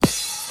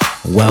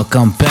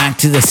Welcome back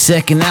to the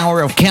second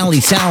hour of Cali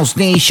Sounds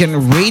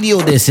Nation Radio.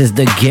 This is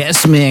the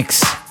guest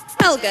mix.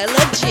 Helga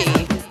La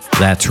G.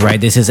 That's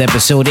right, this is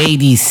episode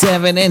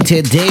 87, and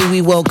today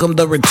we welcome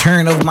the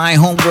return of my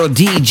homegirl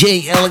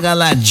DJ Helga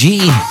La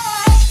G.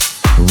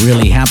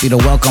 Really happy to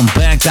welcome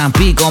back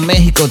Tampico,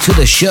 Mexico to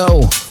the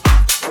show.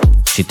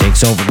 She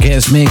takes over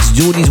guest mix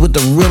duties with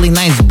a really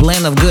nice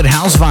blend of good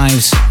house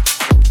vibes.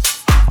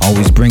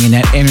 Always bringing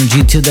that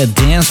energy to the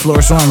dance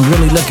floor, so I'm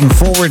really looking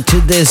forward to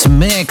this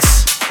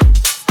mix.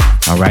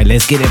 Alright,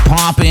 let's get it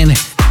poppin'.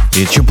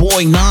 It's your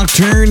boy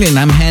Nocturne, and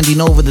I'm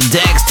handing over the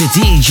decks to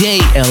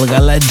DJ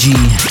Helga La G.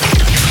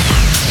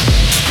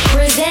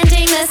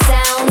 Presenting the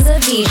sounds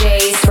of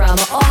DJs from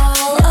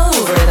all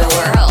over the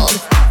world.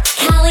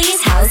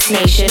 Cali's House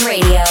Nation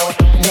Radio,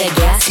 the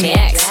guest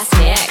mix.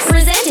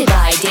 Presented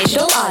by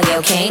Digital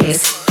Audio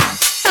Kings.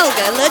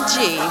 Helga La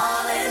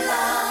G.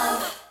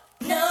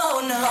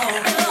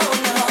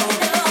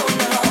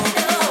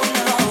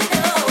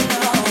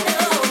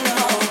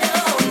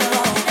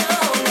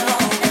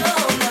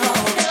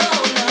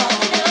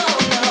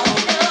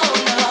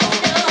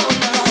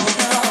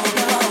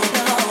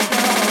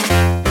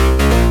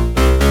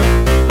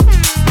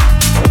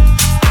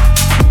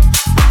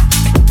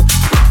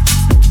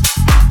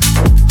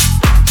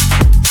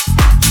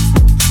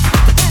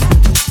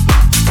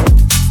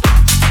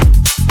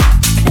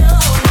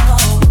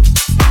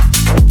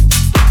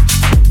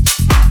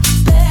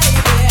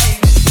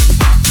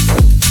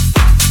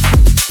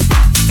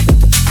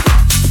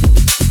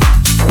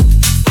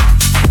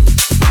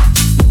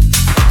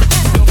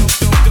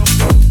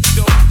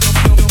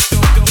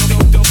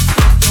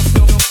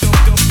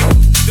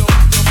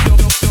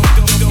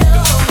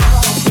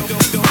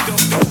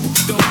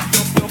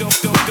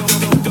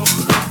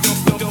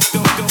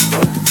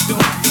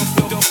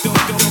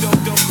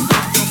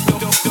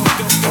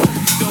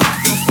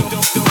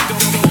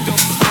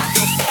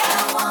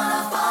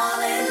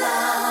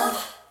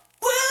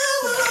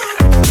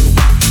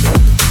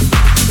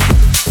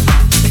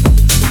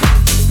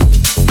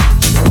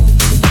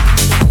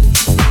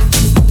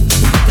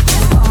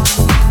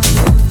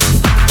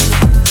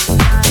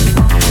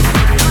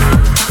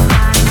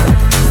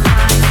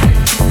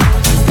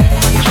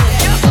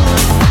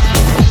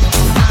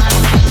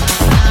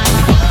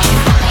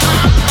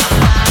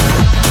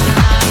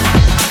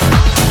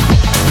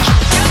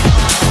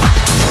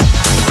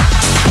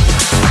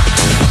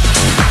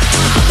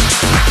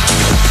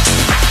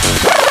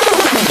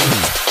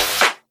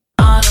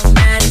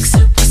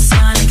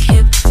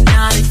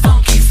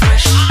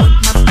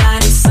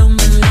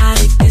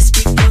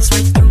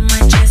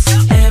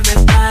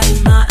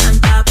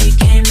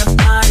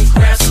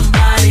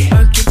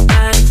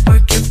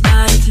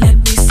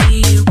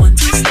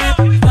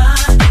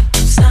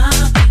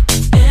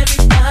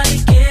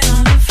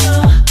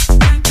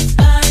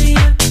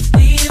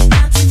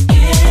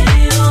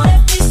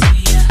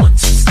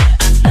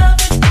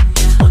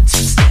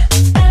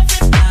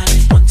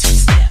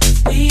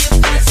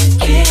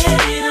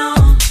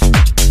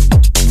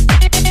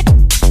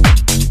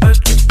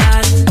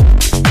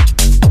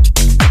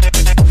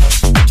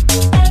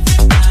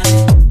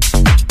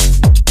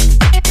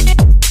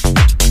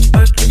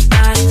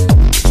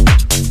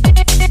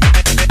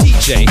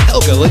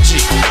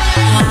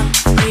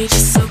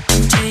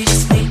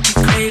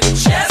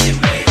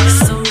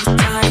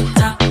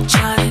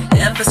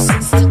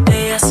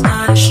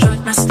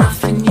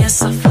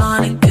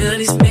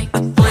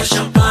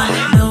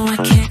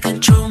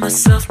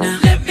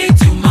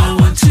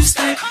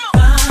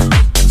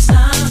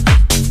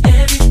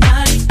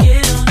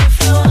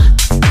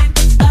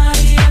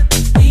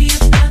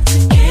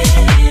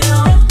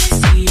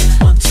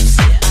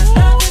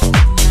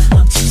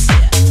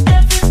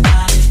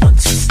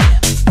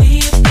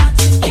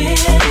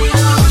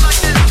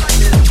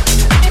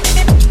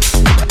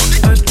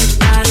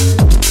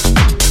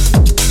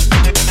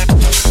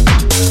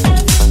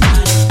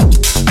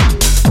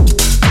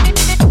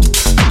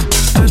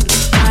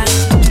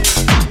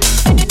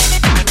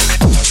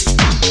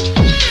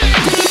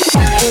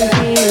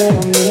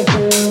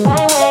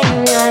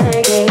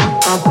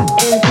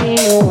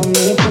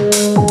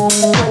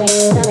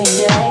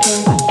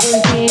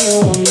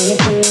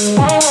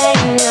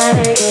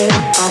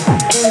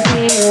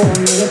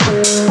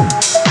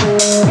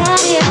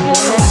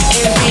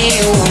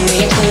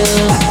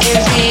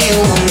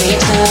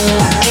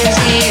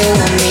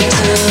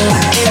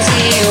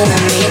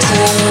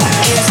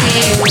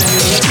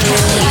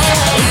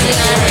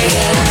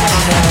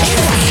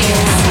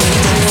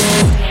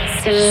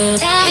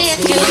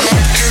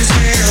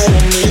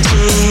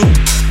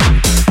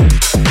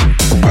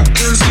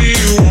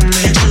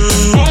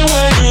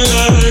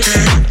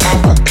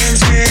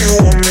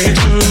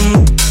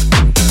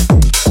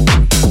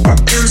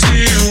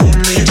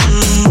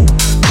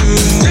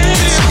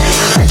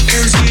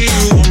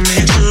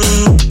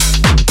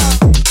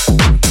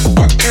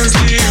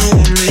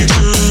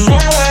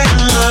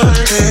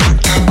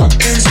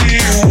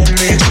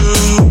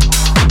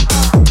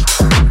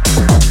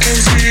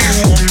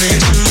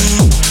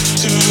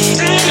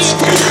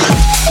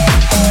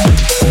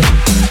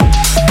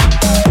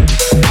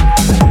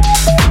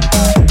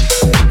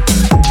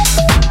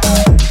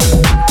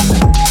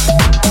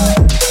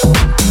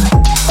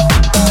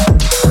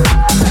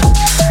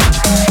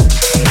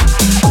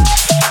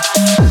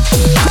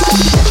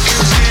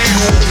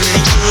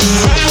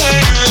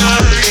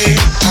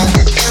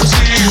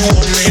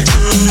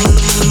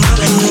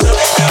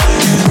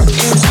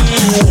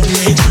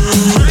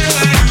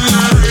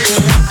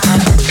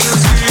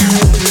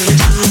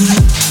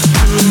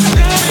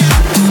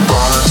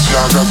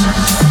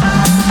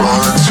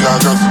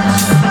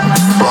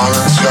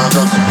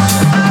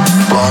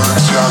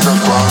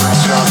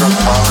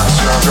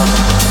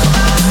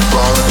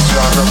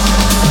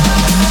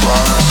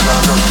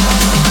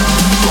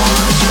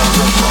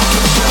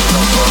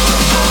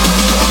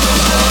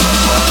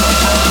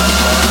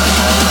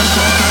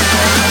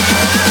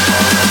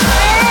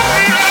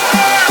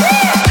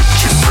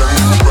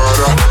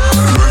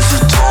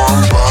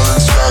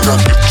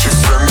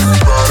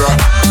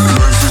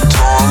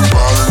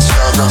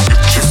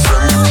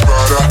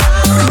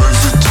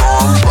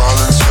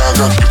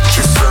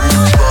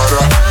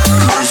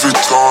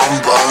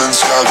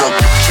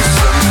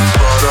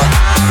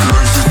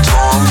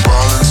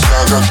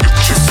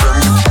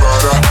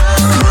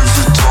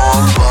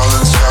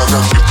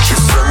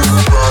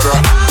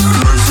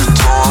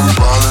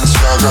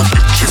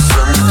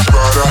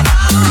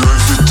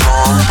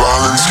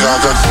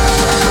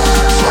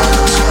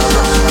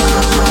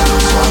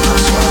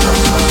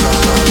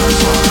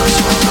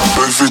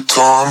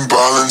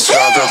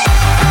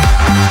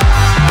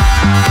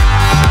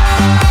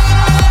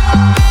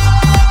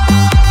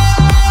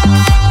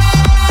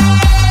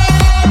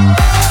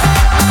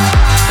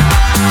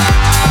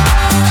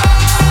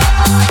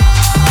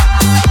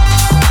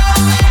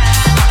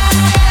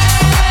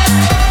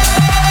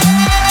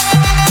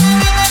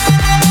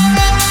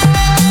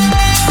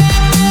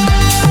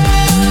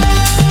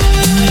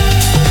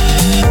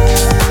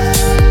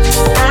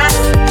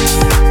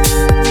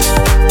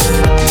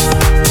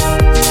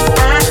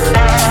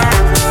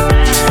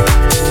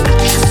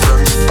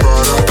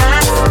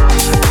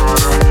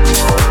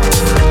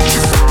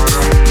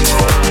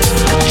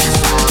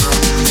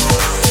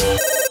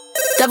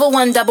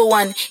 Double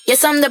one.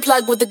 Yes, I'm the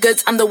plug with the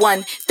goods, I'm the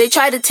one. They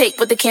try to take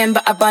what they can,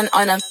 but I bun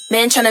on them.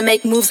 Man tryna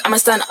make moves, I'ma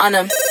stun on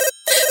them.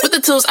 With the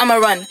tools, I'ma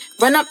run.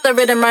 Run up the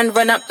rhythm,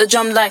 run up the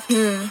drum like,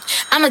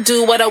 I'ma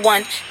do what I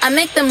want. I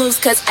make the moves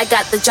cause I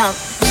got the jump.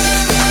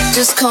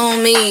 Just call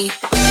me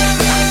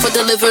for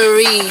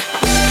delivery.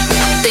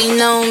 They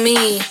know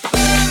me.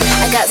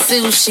 I got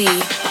sushi.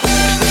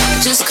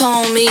 Just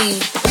call me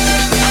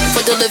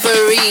for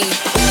delivery.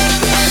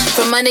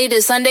 From Monday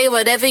to Sunday,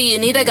 whatever you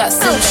need, I got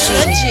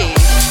sushi.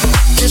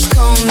 Just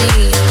call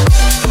me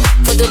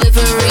for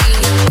delivery.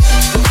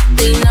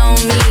 They know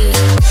me.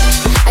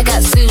 I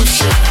got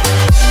sushi.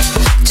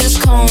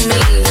 Just call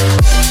me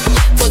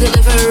for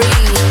delivery.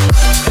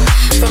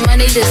 From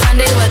Monday to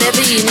Sunday,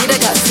 whatever you need, I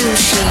got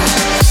sushi.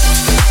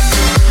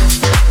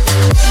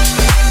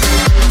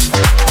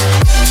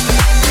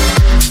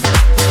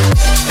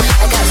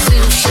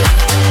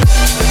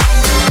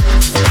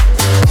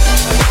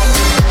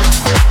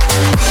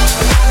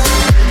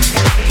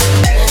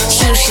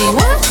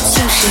 What?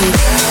 Sushi.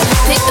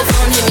 Pick the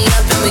phone, hit me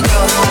up and we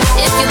go.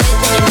 If you late,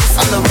 then you miss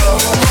on the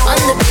road. On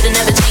the beat, I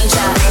never change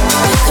that.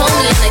 Call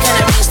me and I can't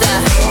arrange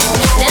that.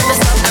 Never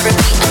stop, I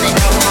repeat and I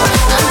know.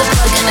 I'm the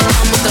plug and I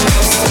come with the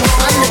most.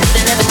 On the beat,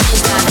 I never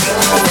change that.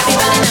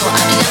 Everybody know I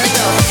be on the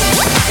go.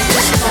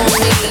 Just call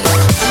me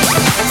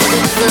for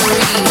delivery.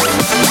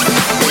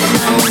 They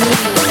know me.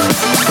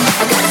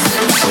 I got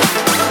sushi.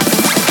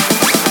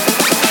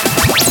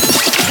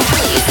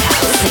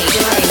 House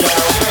Nation Radio.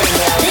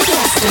 The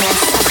Guest Mix.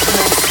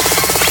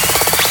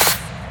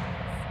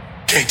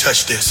 Can't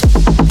touch this.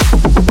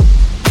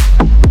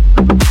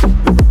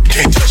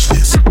 Can't touch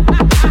this.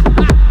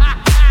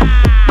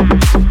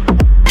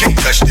 Can't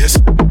touch this.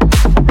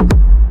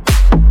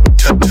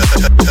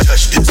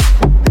 Touch this.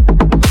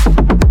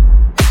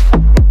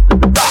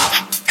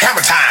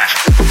 Hammer time.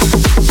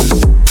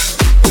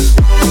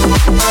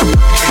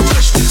 Can't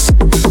touch this.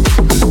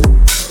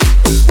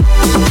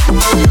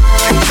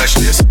 Can't touch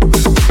this. Touch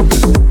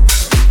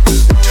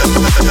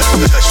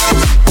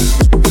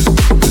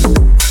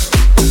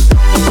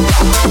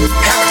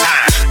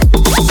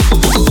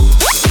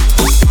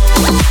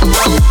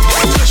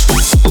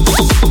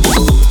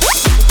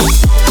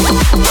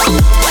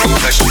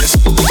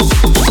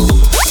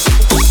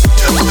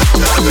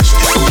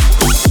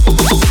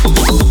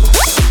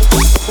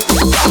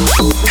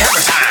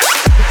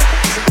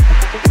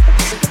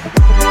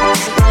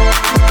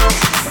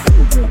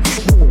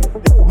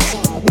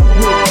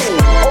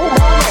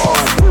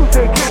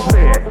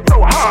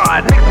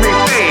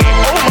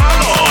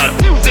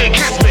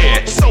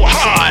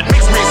this.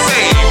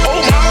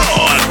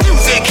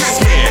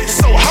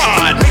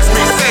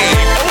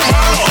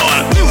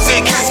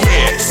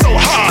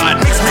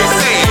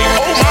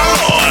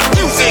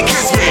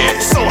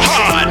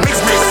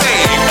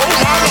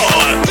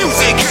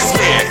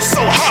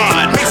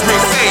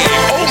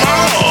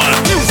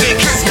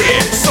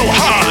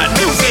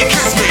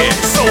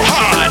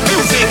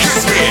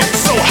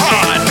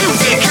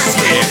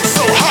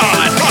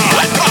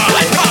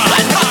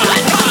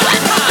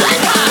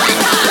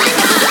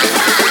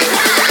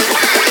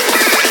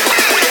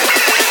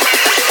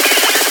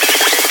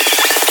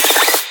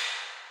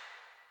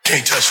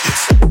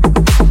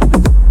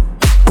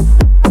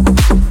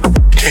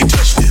 Can't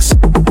touch this.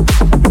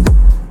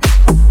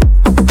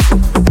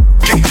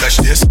 Can't touch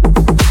this.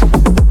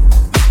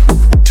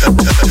 Can't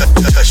touch this.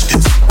 Touch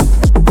this.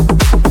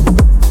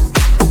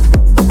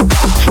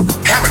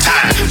 Hammer time.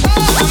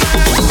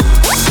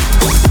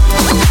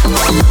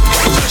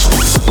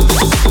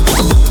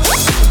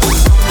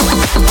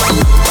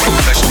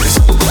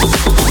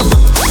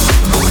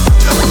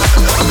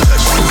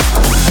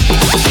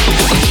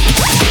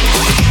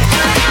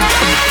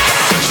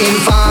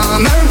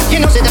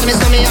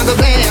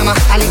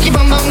 I like keep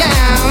on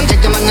down.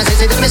 Take the man and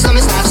say that me so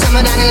me start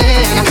summer down the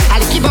lane. I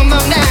like keep on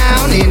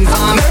down.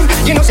 Informer,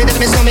 you know say that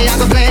me so me I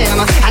go play.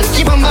 I like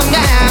keep on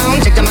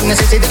down. Take the man and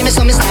say that me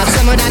so me start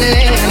summer down the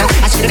lane.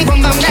 I say keep on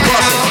down.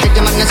 Take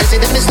the man and say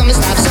that me so me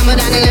start summer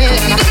down the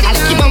lane. I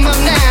like keep on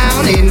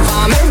down.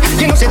 Informer,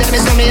 you know say that me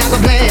so me I go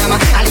play.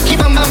 I like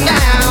keep on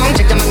down.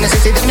 Take the man and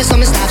say that me so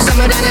me start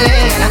summer down the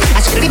lane. I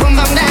say keep on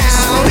down.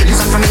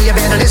 Listen for me, you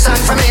better listen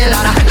for me,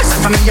 Lord. Listen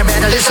for me, you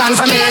better listen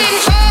for me.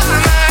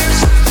 Informers.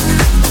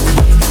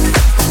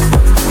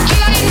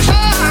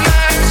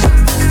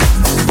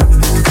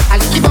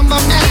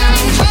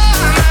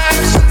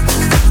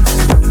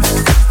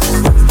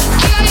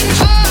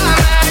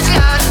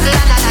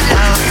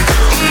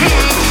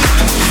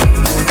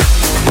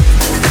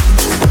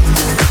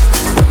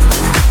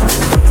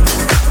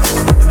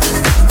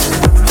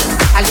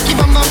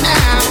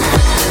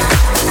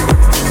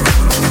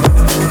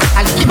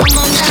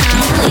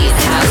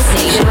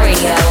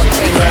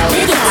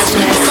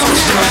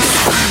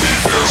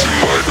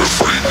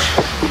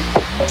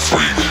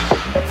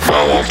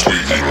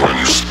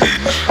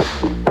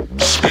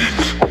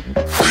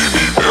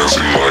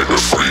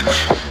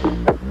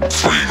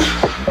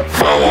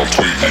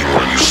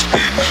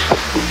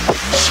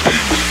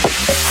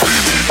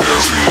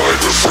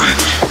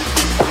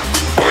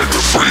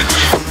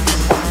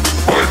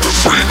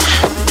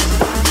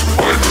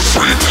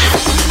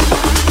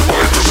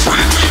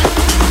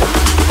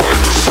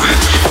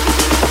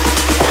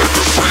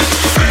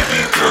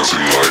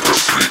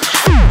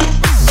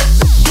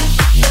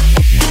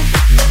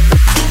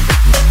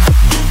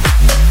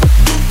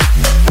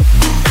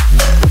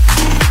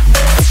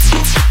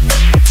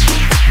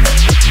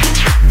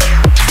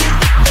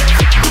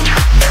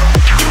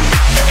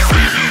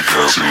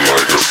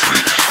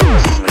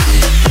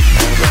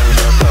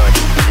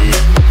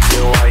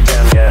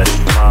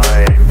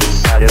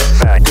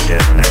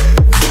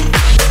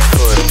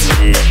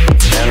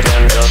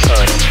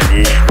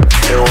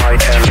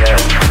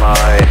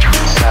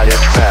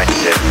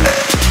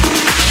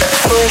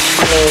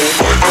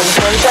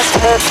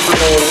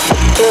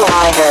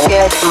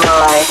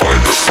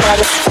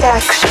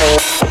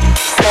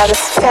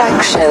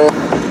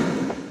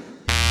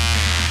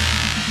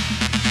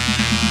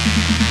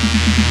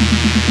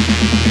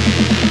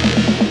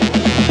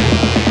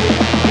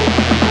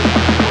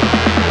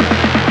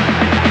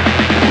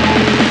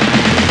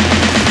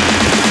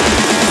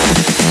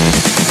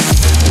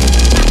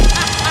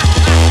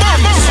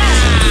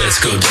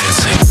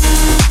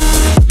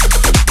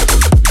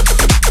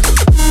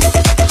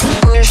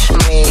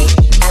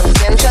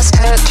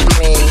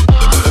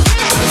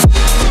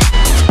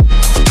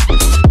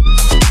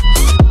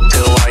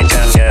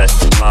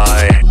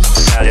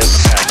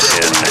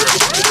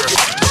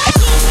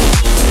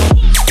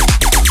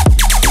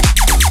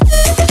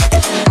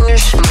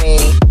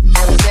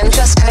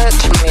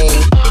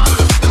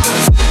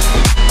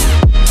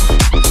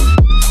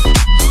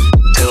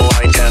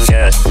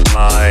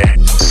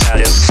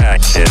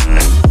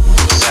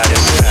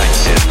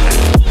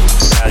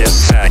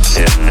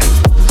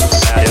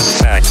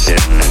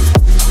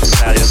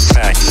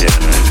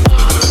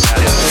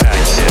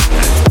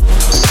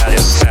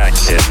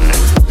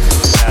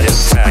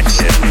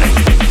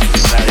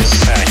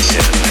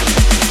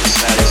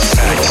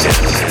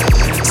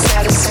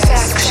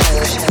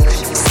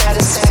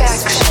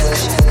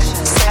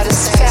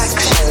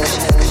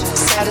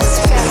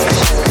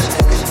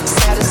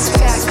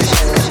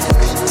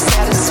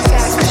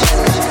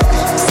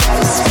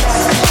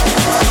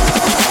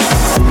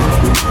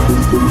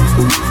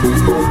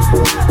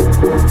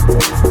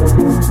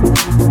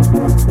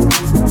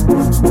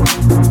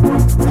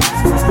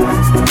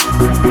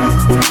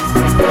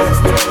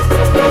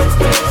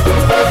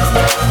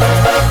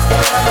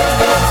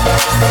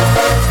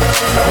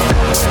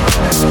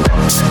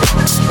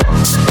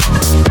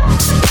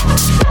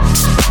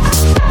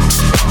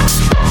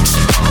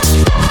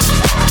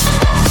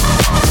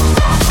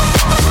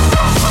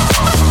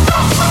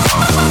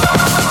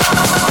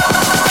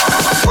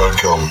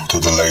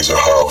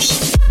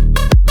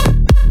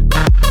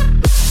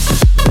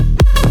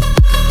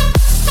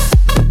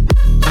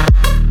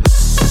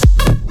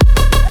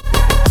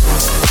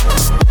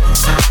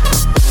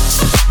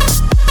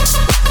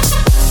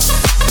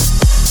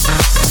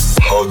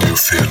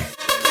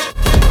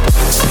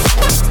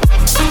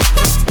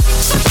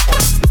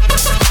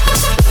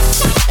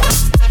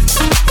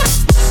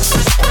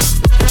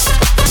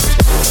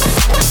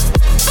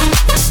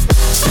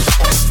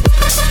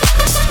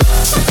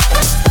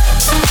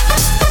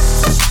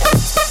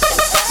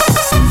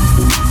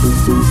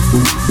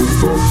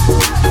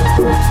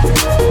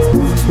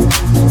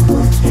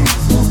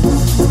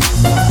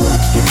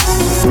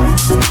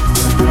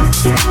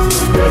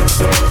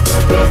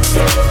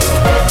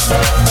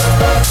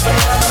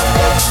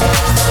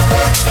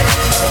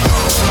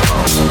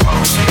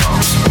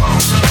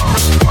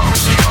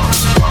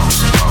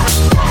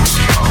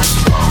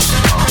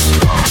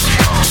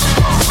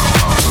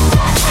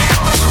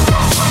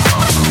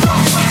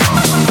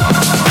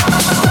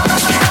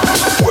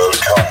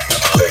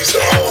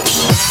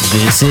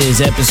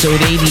 This is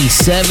episode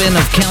 87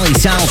 of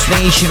Cali's House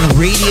Nation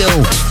Radio.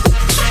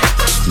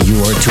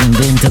 You are tuned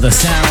in to the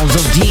sounds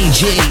of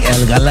DJ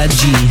Helga La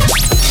G.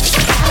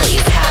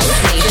 Cali's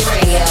House Nation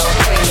Radio.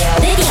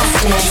 The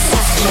guest mix.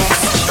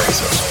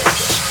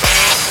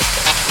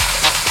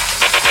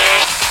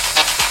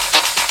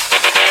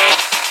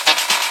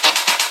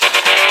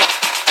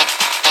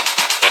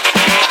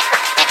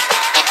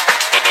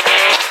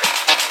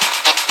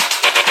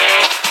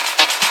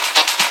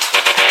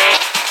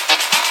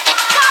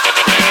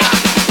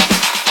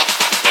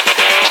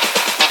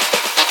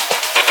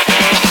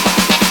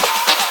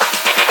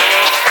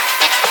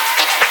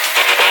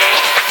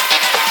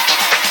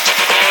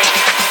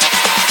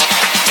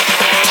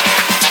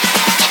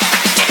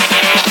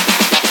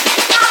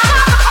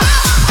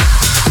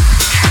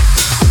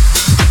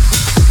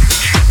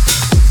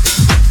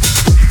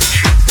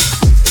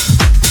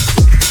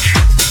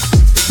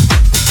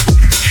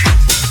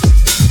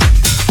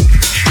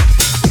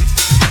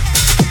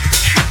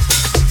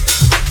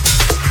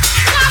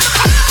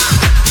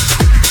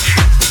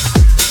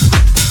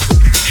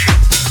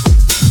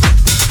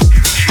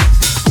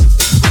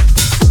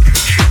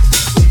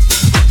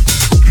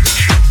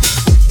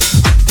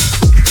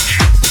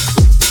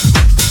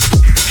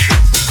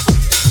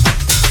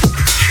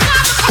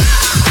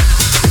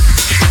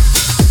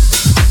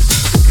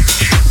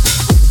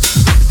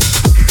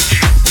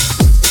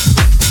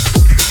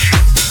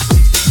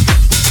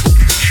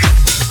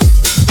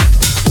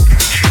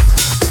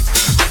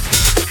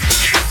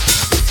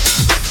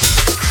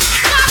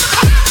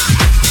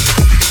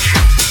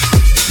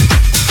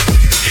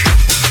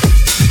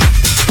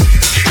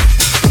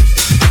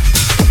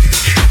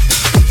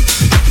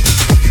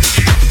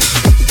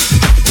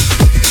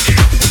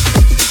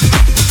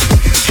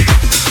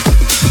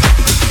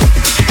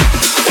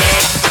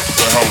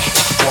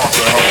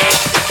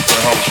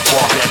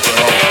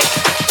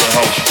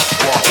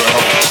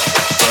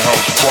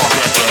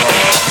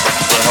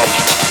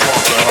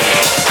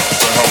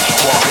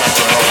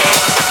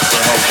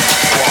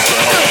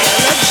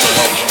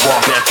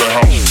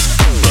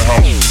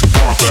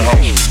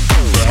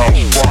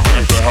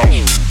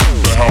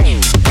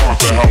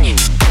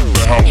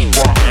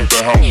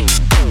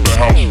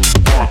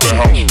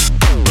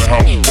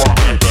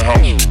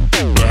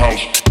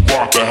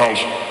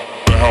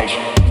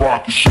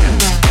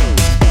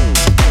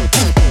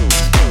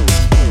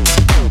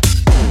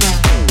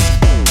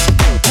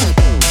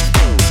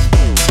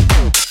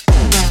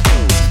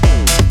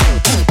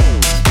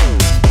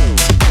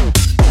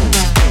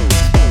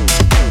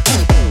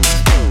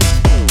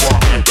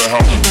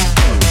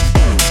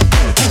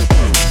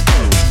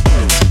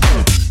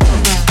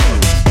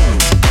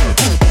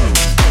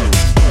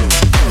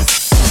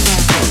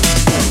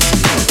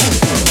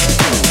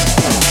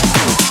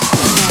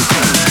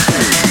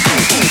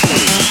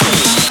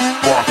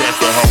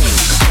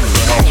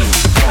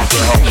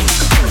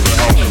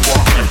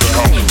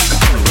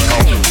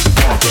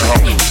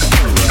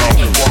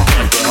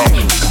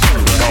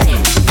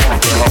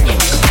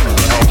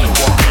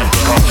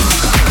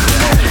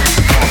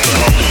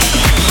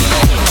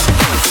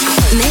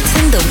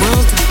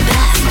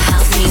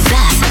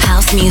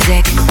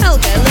 music.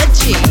 Helga La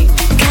G.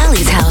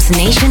 Cali's House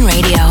Nation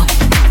Radio.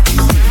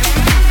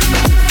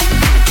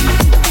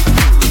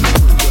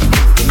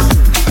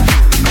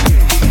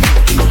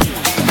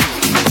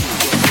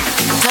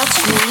 Touch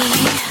me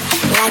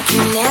like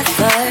you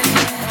never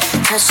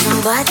touched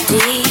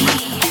somebody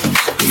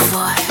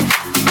before.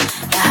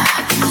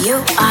 You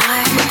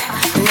are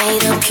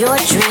made of pure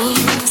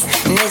dreams,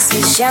 mixed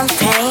with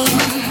champagne,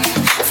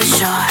 for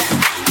sure.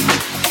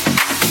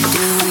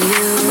 Do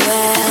you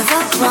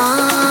ever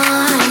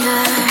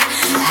wonder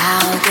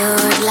how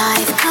good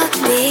life could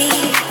be?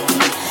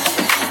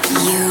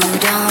 You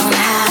don't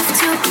have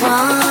to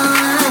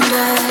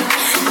wonder,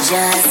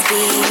 just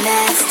be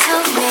next to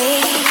me.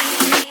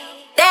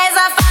 There's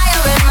a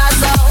fire in my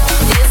soul,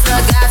 it's the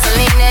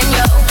gasoline in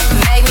you,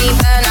 make me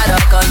burn out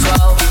of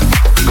control.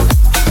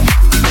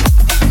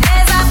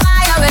 There's a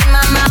fire in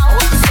my mouth,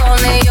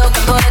 only you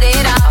can put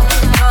it out.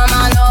 Come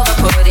on over,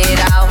 put it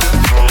out.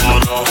 Come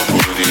on over,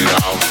 put it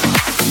out.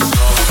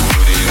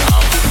 Put it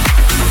out. Put it out.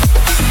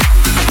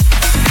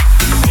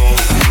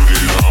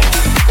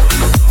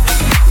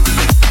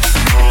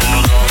 Come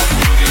on over,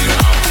 put it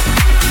out.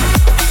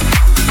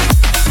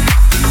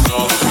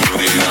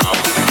 Put it out.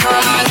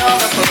 Come on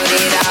over, put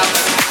it out.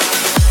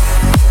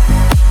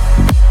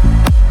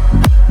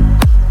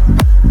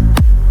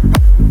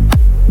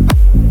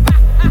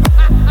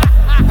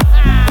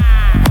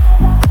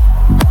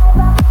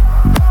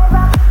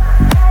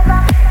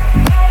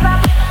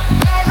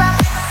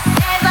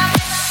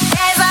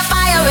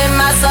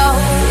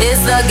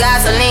 It's the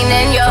gasoline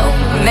in you,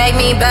 make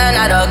me burn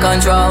out of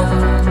control.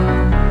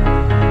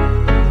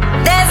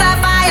 There's a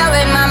fire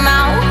in my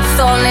mouth,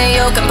 only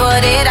you can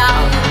put it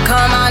out.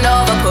 Come on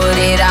over, put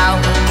it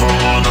out. Come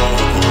on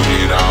over, put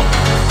it out.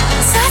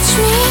 Touch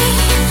me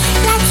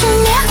like you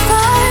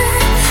never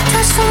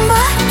touched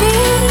somebody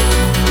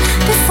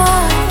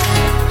before.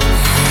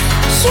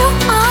 You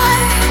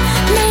are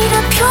made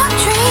of pure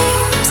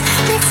dreams,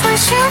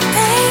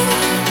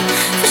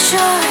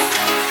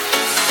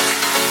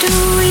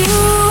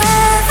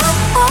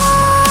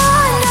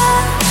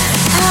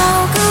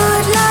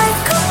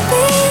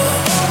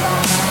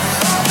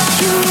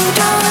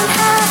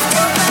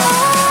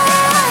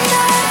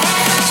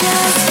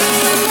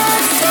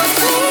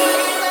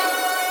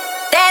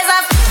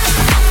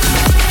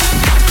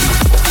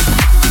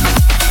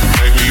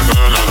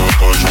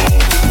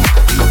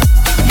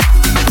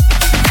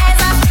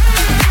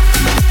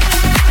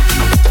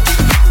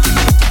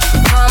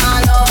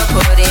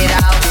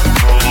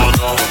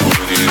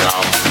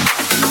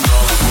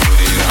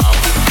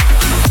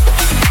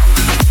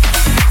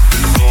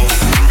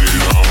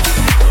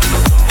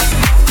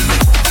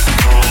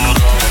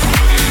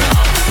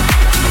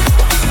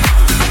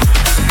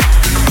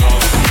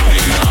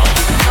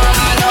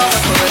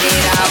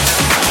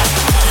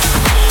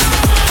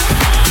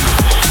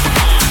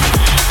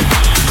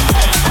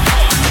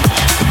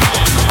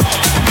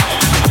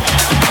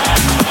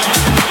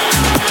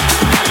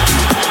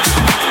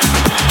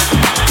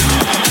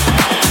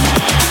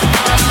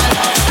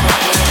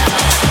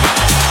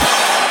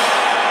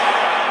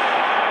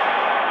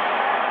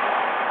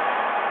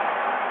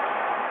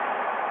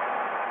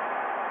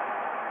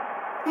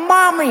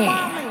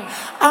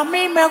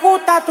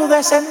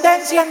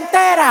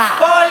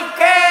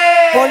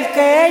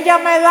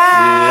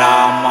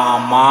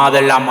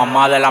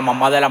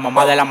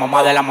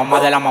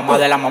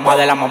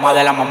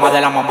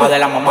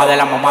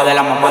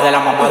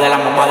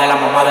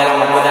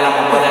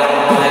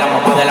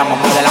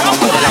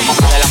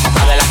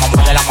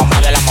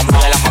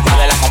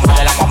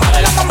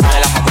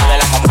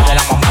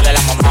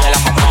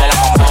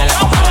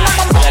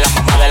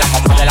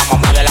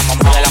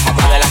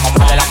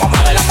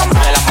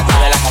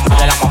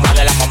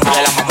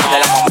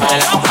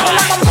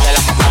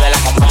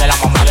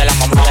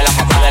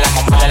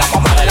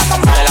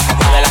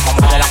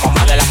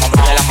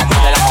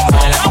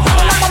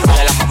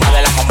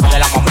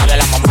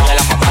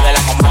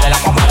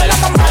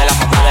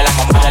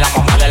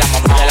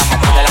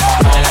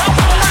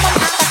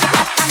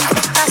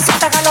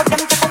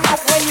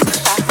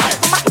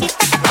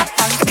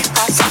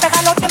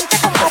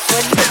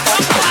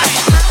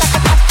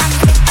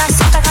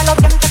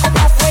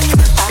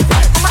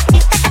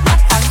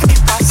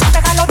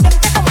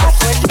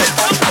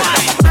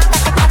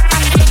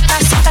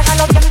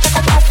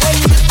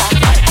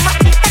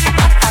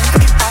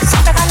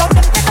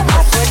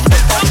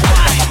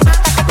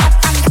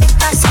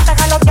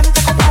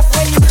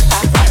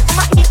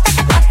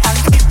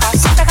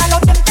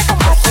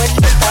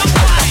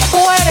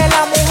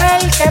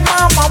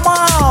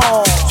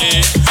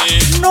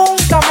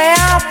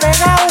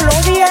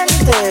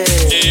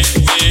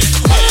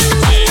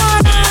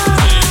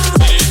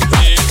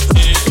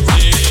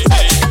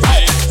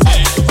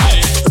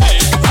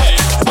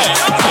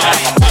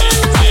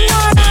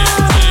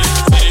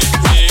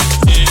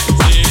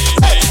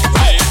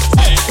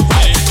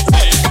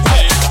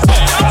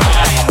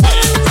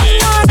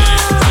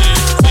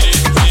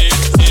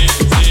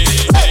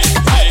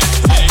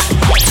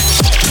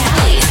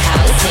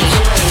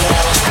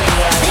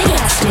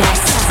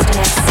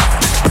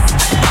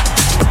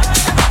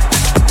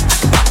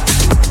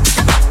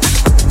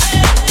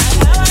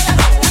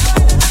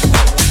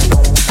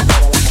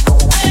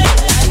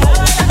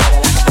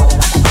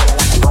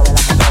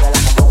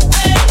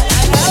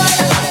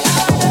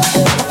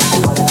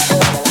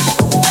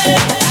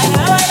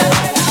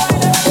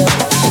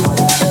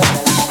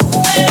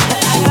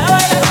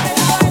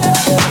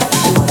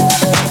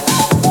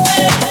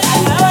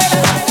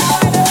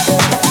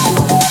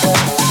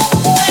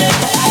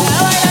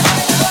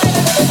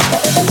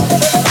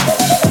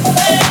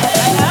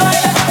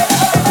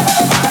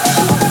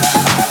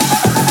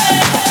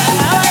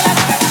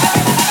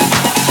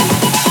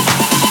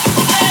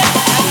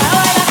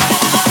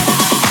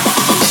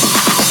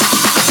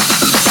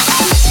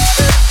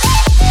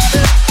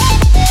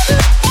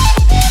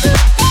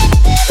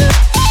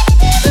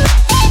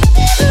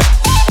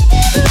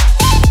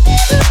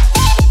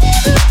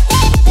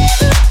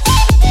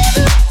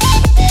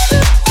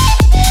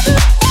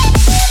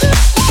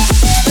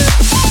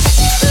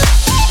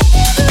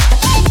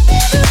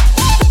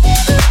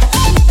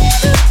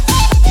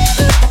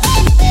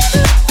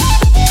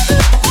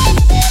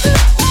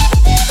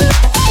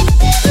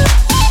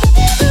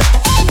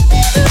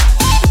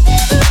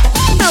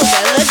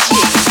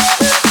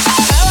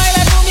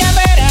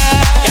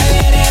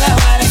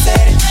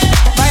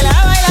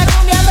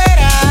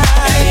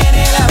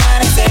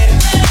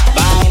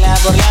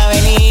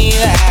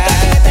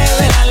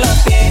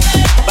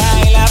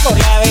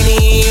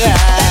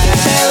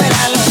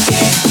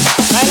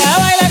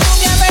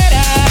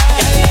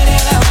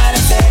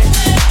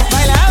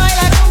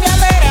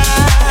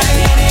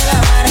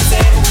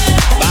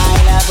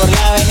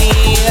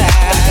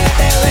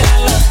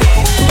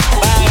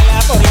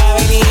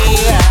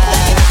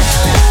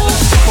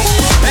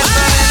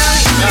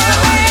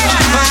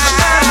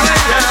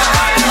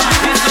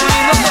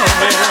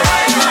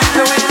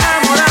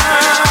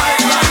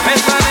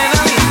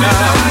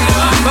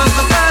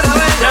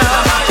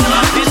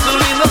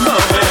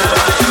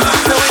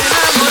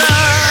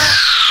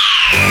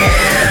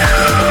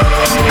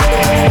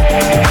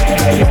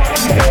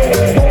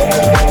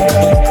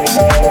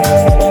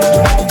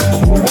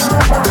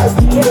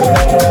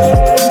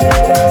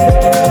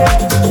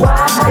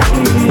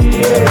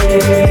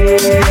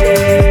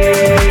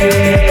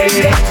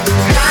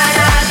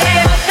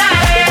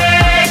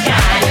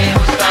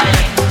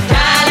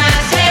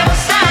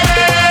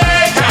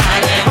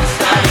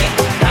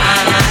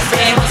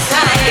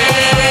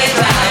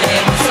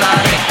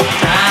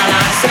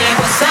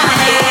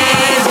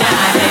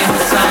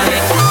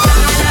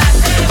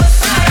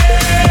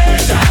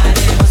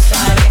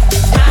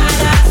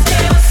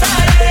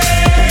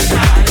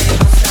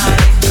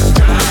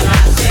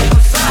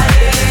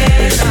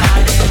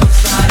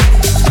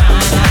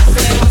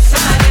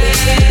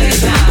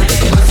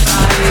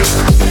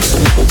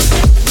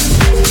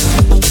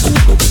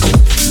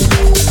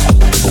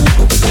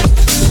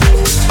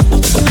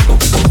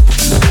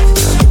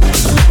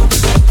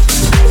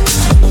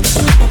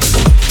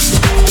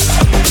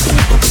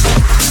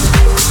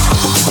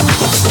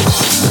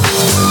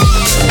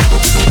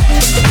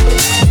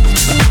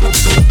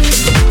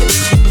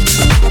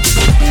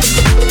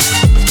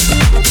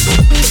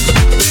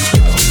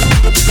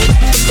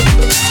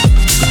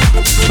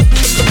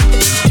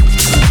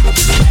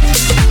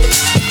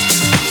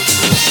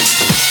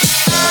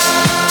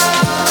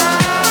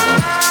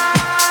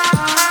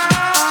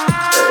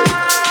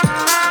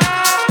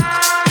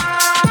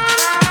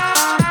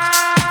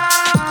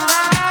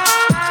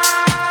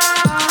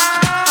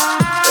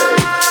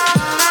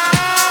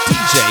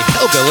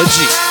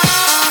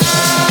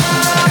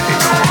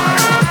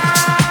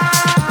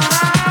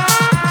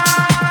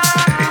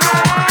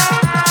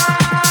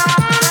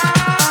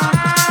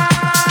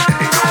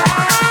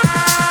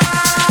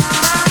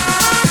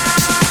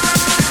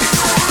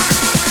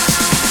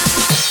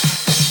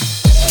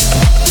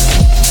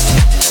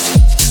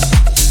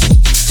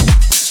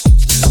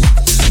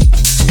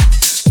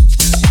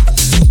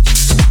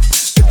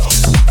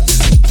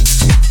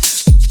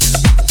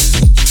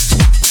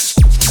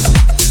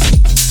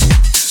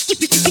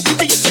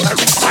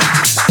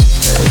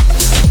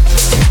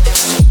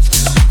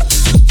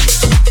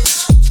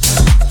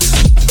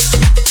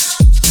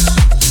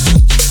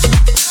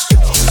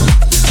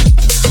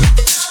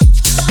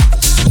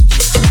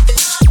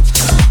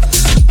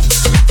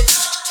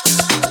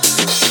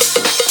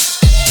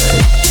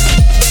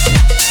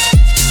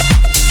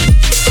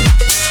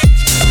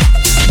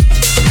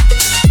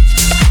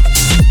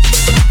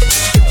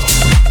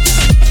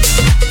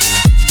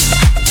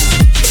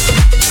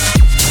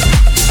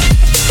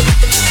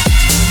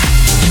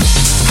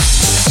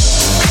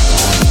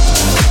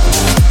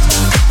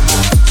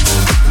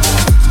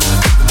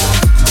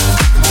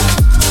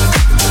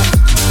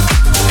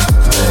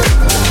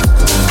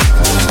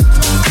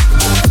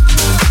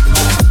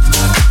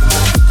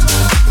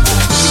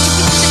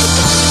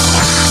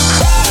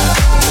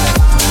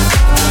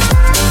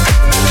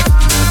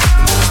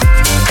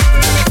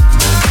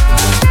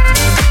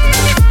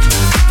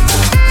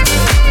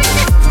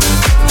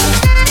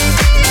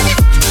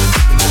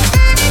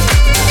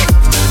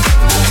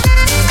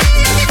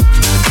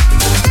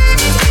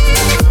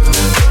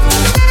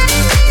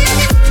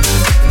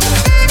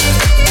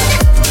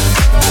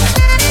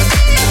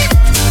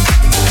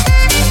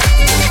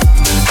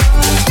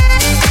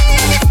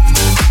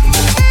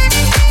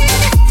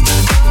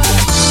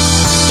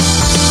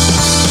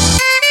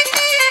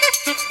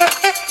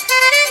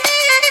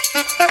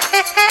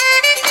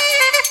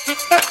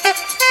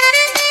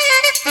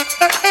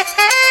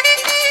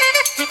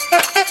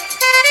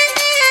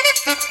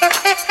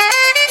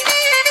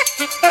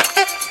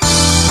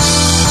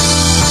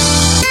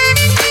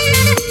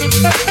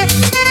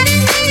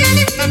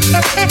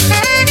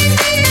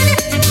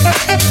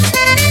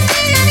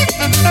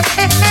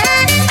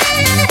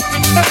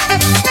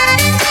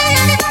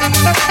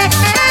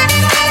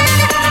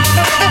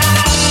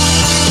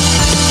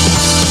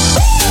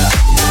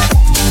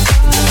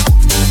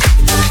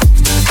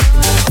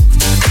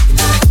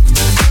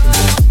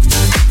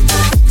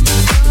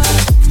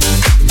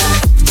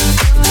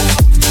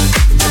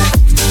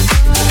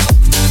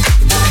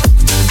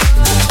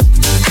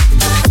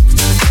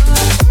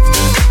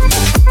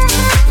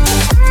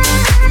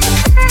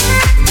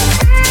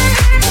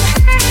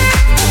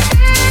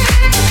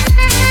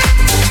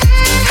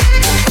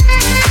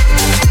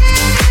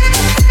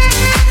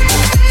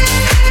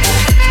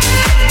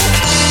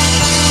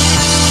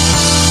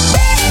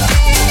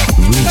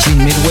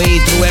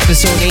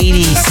 Episode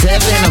 87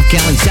 of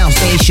Cali's House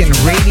Nation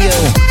Radio.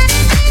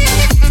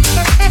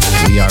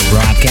 We are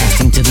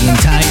broadcasting to the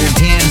entire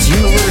dance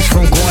universe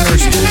from Corner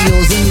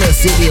Studios in the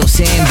city of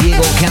San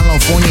Diego,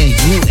 California,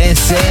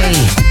 USA.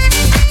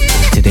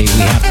 Today we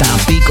have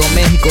Tampico,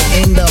 Mexico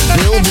in the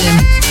building.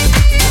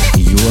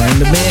 You are in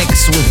the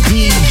mix with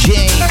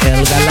DJ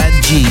Helga La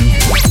G.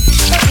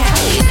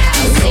 Cali's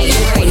House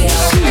Nation Radio.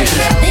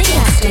 The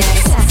guest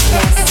mix.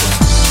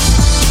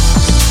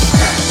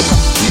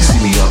 You see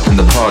me up in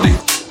the party,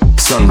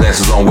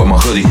 sunglasses on with my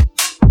hoodie.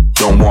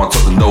 Don't want to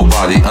talk to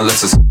nobody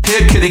unless it's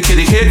here kitty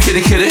kitty, here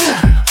kitty kitty.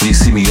 When you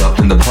see me up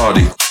in the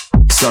party,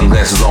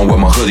 sunglasses on with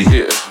my hoodie.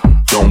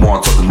 Don't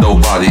want to talk to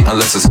nobody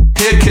unless it's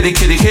here kitty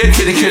kitty, here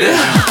kitty kitty.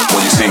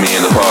 When you see me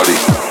in the party,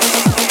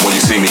 when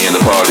you see me in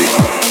the party,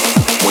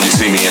 when you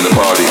see me in the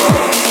party,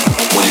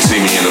 when you see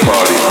me in the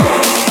party,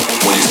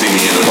 when you see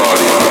me in the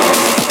party,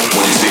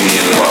 when you see me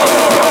in the party.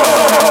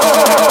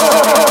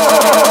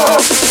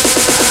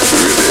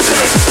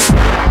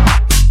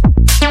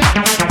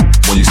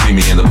 When you see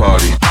me in the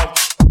party,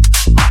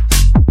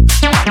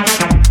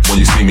 when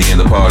you see me in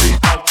the party,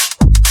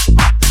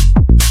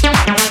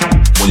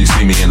 when you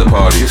see me in the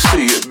party, you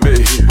see it,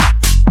 baby.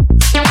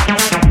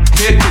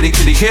 Here kitty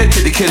kitty, here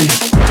kitty kitty.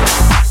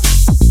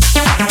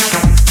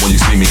 When you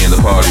see me in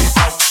the party,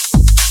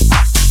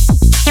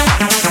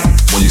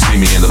 when you see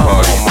me in the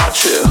party, on my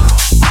chair.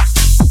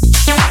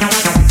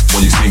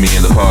 When you see me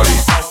in the party,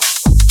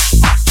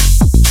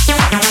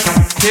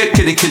 here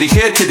kitty kitty,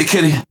 here kitty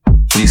kitty.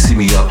 When you see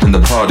me up in the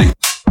party,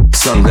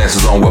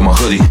 sunglasses on with my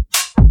hoodie.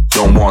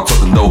 Don't want to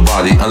talk to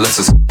nobody unless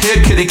it's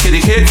here kitty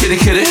kitty, here kitty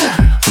kitty.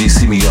 When you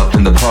see me up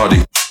in the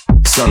party,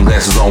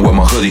 sunglasses on with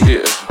my hoodie.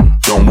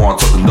 Don't want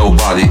to talk to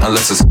nobody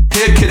unless it's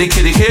here kitty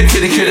kitty, here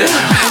kitty kitty.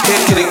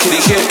 Here kitty kitty,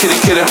 here kitty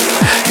kitty.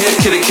 Here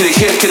kitty kitty,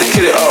 here kitty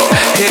kitty. Oh,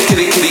 here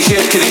kitty kitty,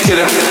 here kitty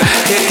kitty.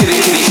 Here kitty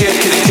kitty, here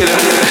kitty kitty.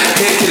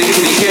 Here kitty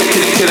kitty, here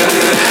kitty kitty.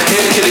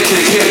 Here kitty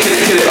kitty, here kitty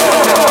kitty.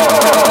 Oh.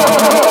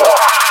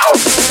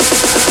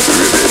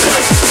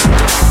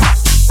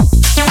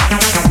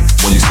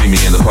 When you see me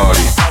in the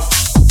party,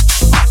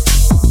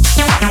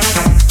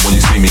 when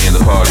you see me in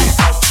the party,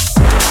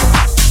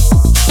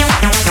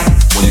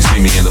 when you see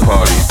me in the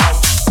party,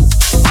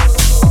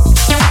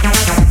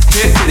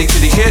 here kitty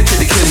kitty, here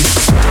kitty kitty.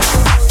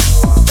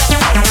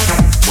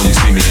 When you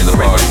see me in the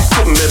party,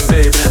 come in,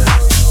 baby.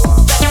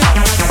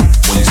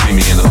 When you see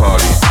me in the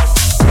party,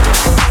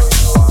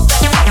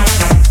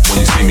 when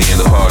you see me in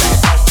the party,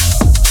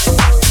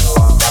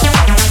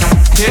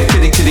 here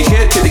kitty kitty,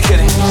 here kitty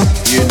kitty.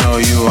 You know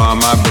you are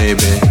my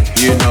baby.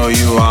 You know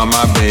you are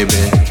my baby.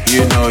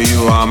 You know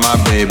you are my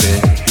baby.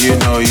 You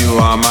know you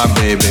are my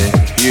baby.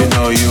 You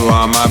know you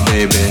are my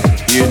baby.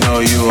 You know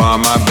you are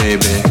my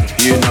baby.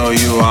 You know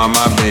you are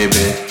my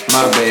baby.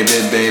 My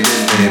baby, baby,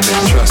 baby.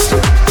 Trust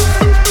it.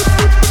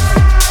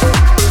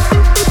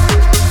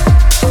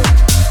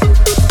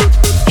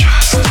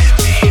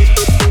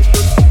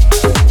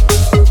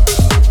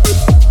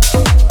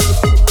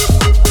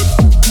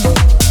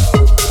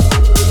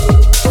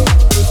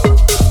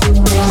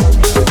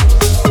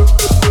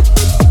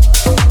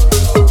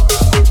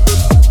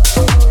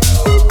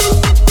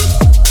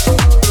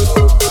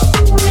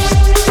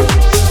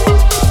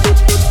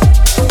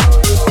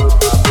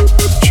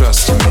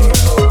 Trust me.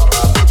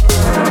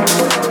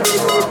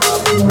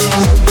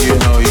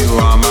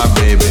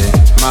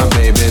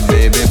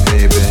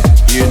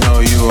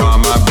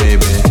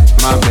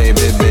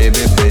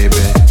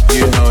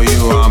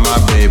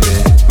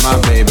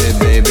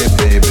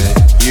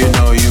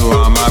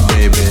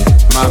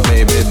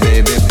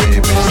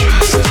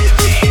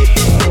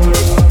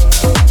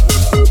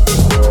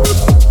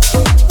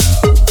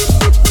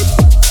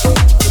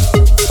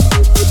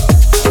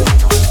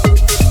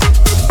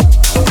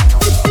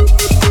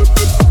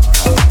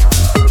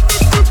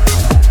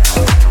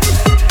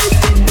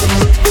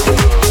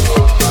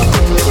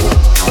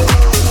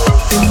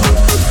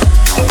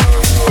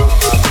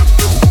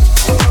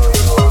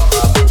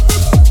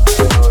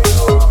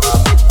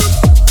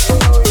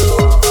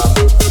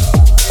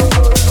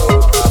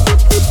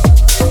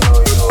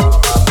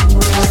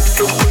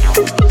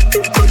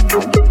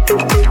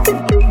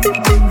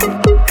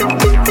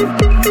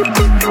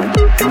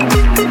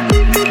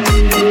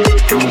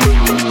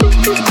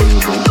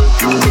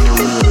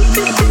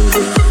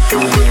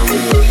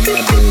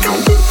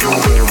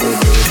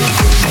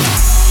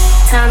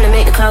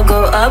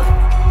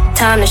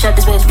 Time to shut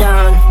this bitch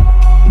down.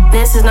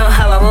 This is not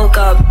how I woke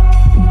up,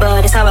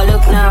 but it's how I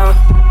look now.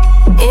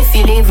 If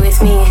you leave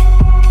with me,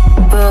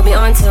 we'll be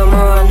on till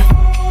morn.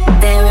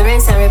 Then we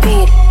rinse and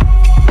repeat,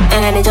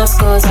 and it just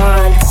goes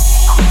on.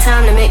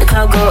 Time to make the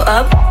cloud go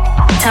up.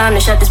 Time to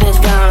shut this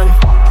bitch down.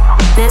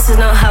 This is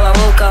not how I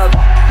woke up,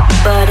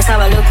 but it's how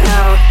I look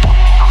now.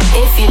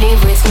 If you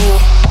leave with me,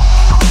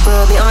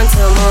 we'll be on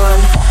till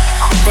morn.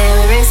 Then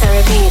we rinse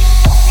and repeat,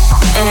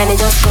 and it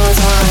just goes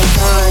on,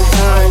 on,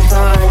 on,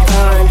 on,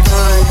 on,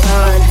 on,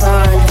 on,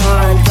 on,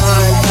 on, on,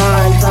 on,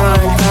 on,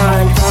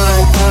 on,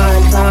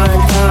 on, on,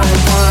 on,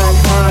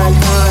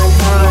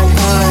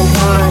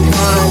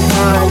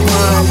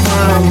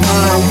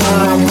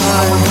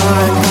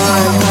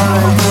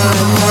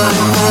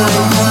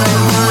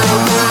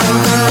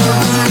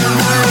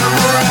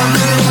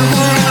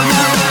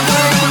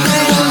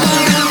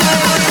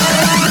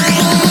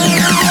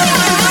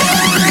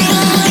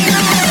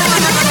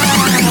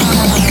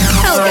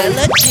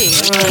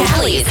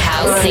 Cali's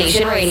House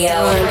Nation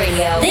Radio.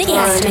 The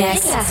guest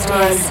mix.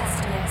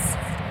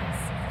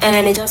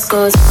 And it just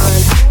goes on,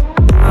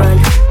 on,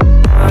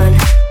 on,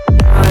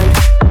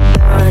 on,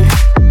 on,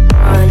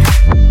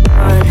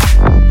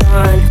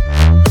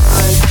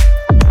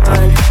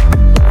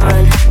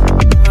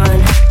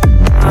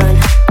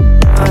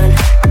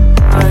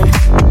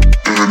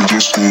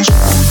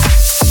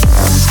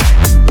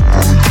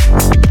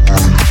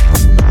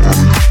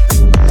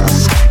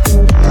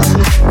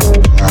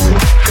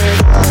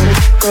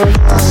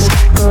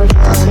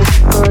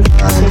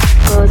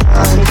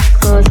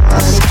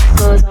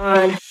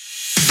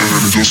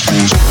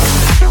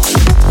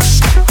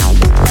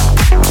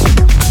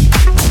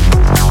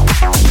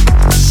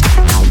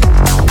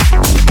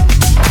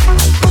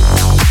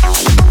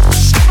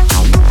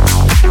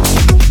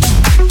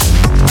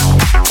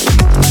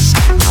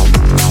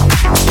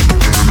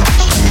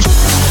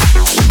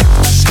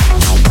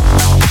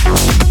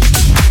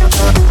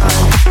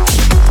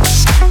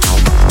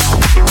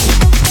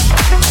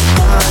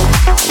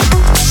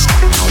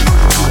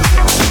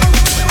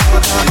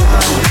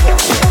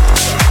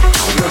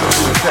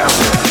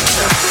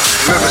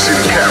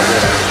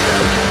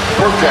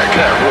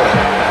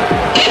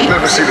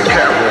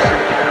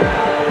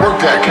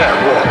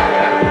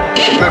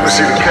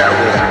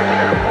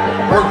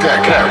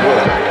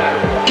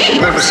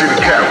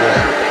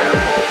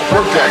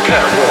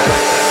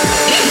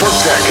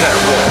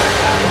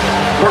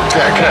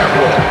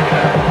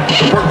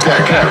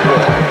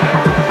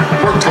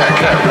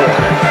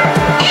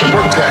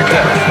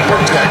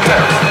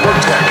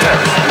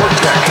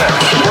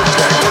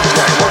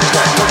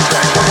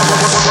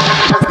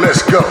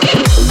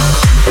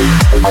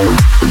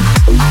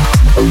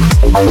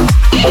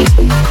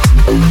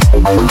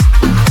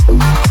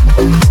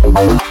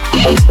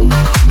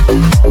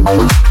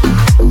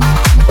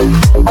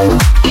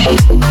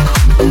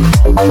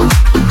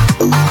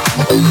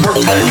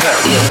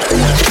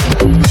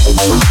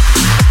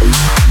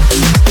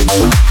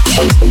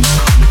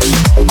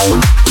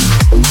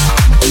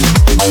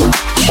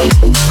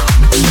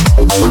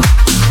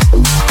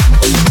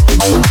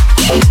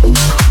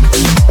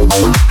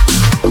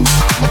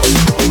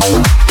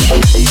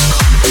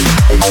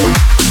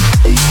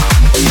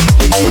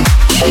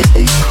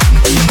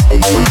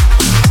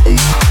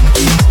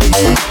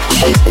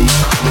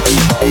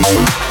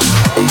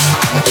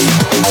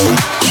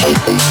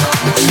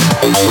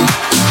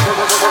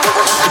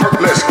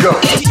 Let's go.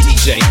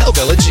 DJ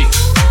Helga La G.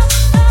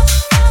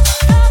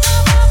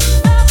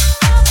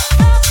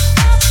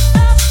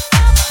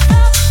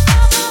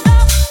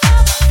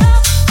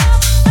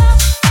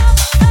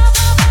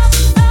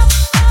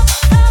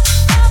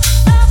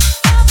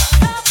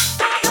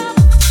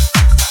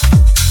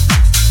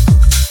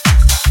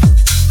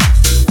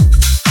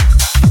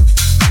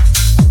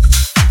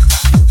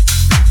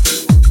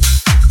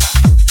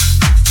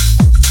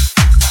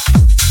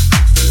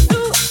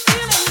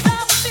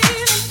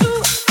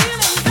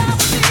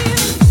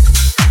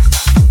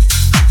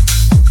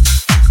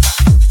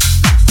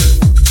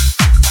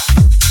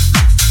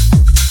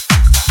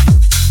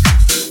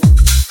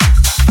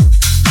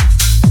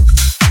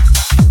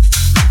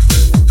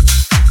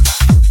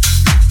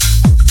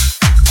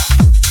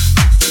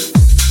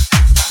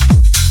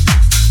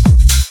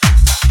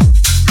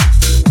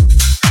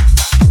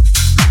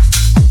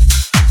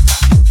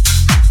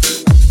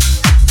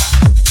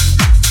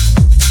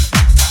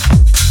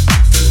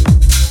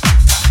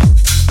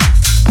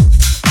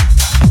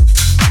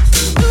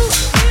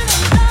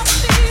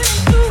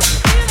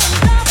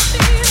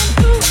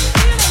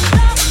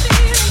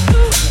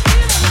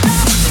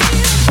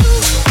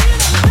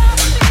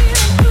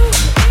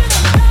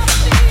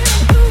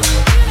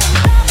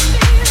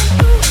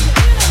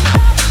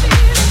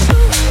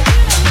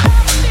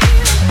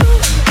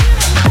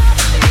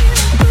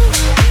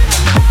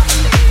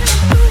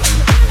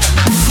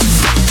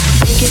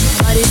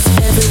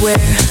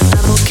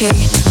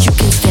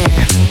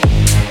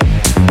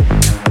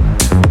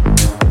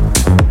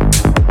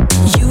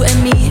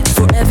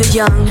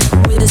 Young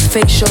with his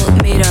facial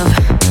made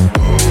of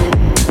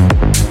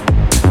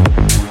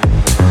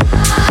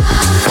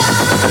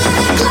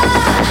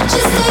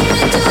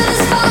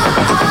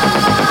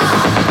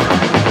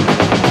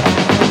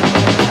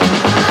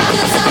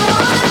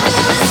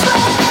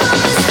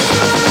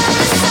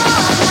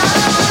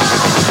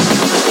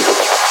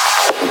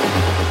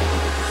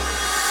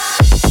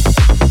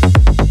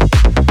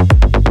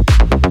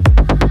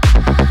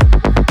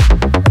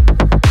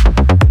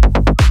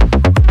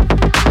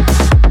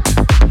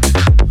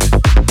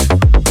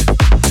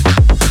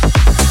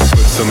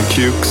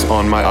pukes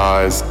on my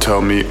eyes.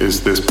 Tell me,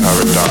 is this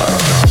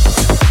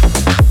paradise?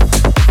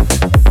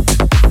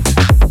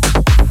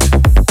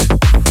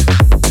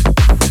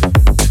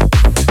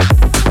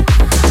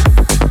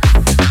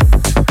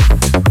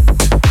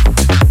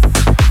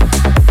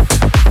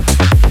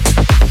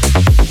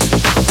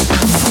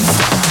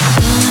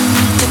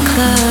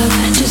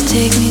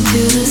 Take me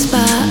to the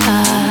spot,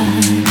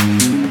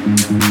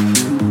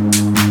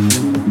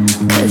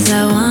 'cause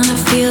I wanna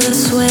feel the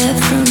sweat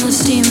from the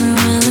steam room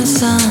and the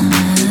sun.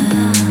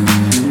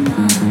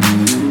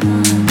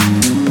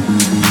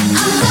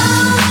 I'm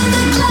down in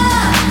the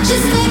club,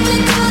 just take me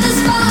to the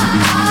spot,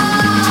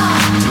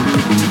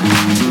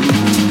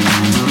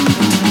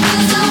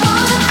 'cause I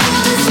wanna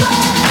feel the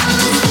sweat from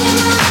the steam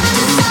room and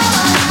the sun.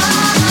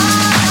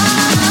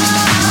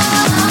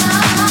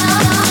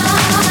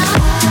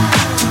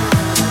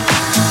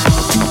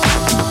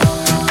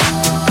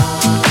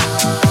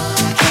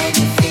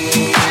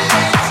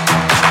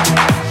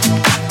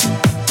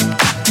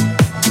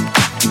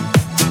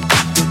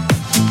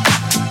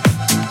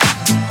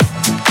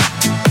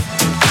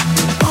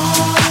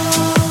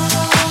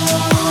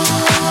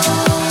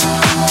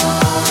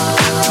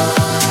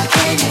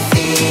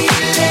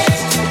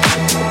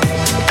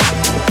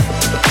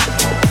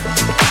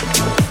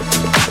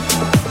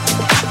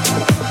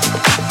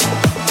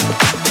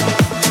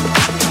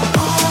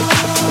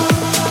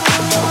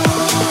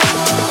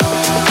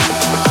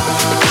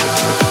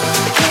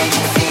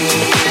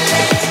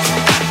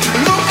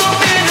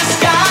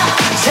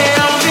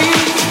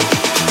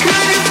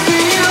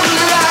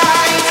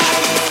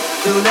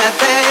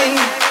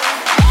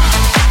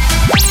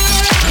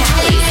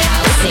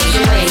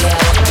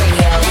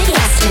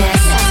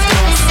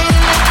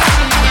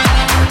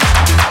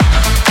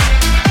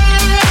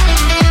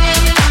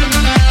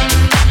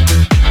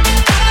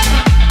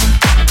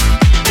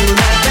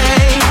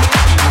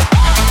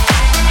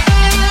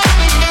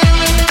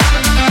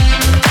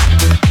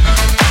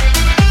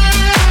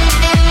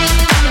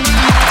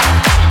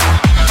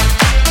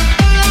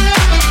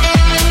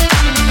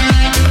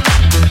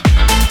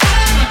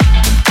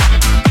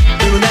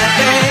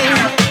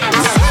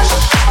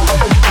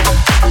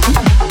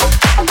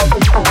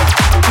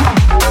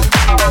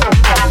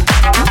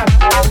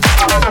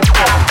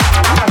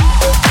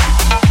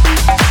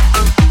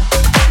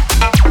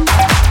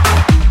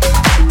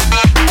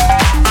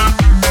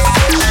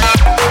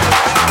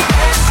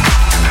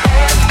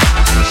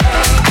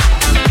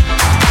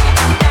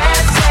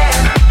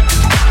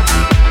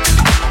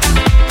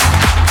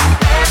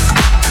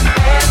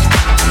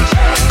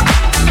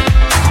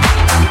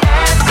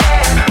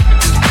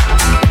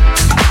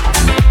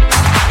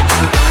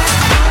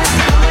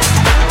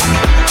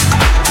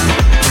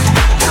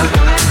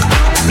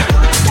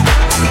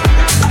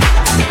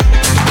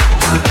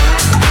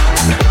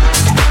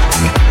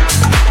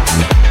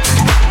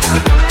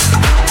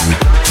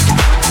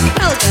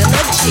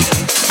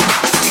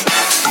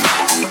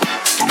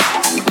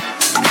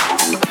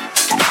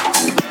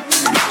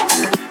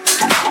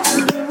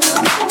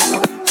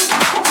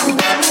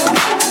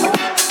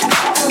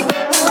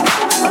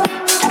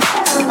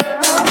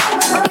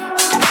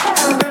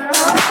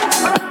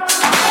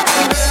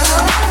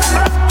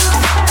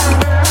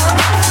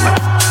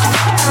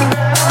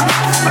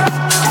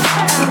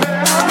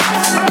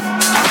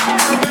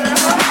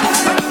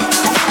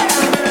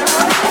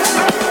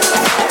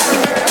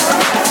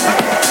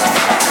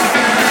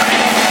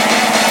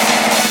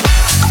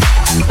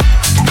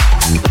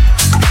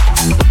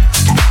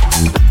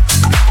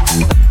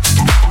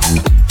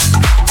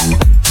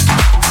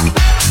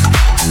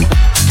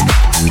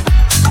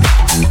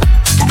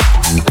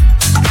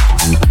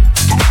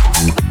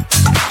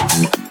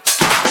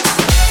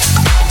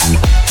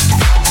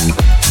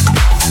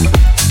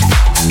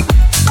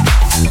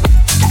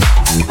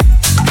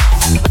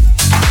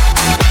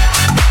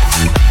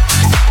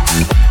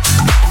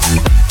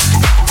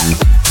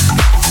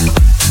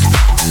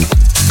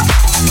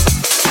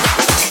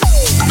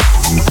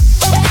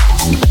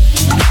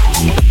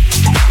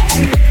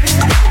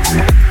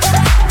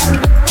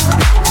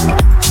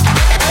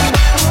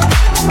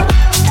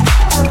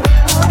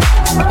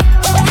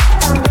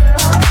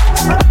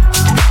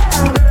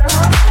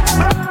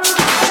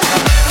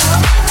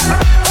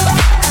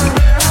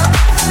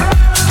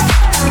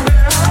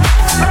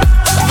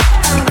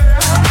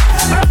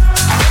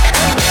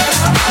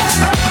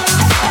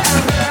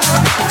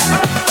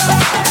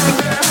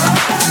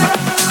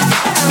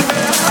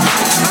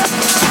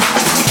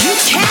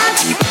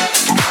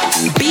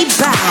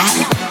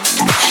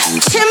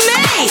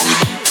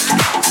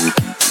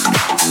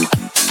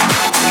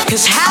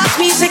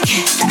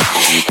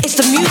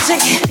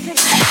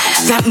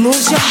 That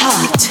moves your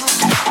heart.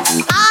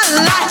 I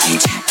like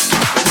it.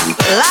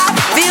 Life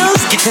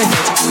feels good.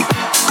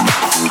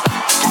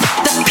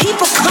 The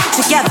people come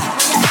together.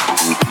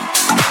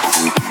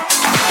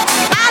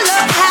 I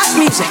love house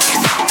music.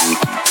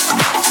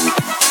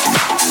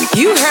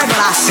 You heard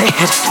what I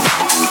said.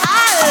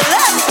 I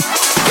love it.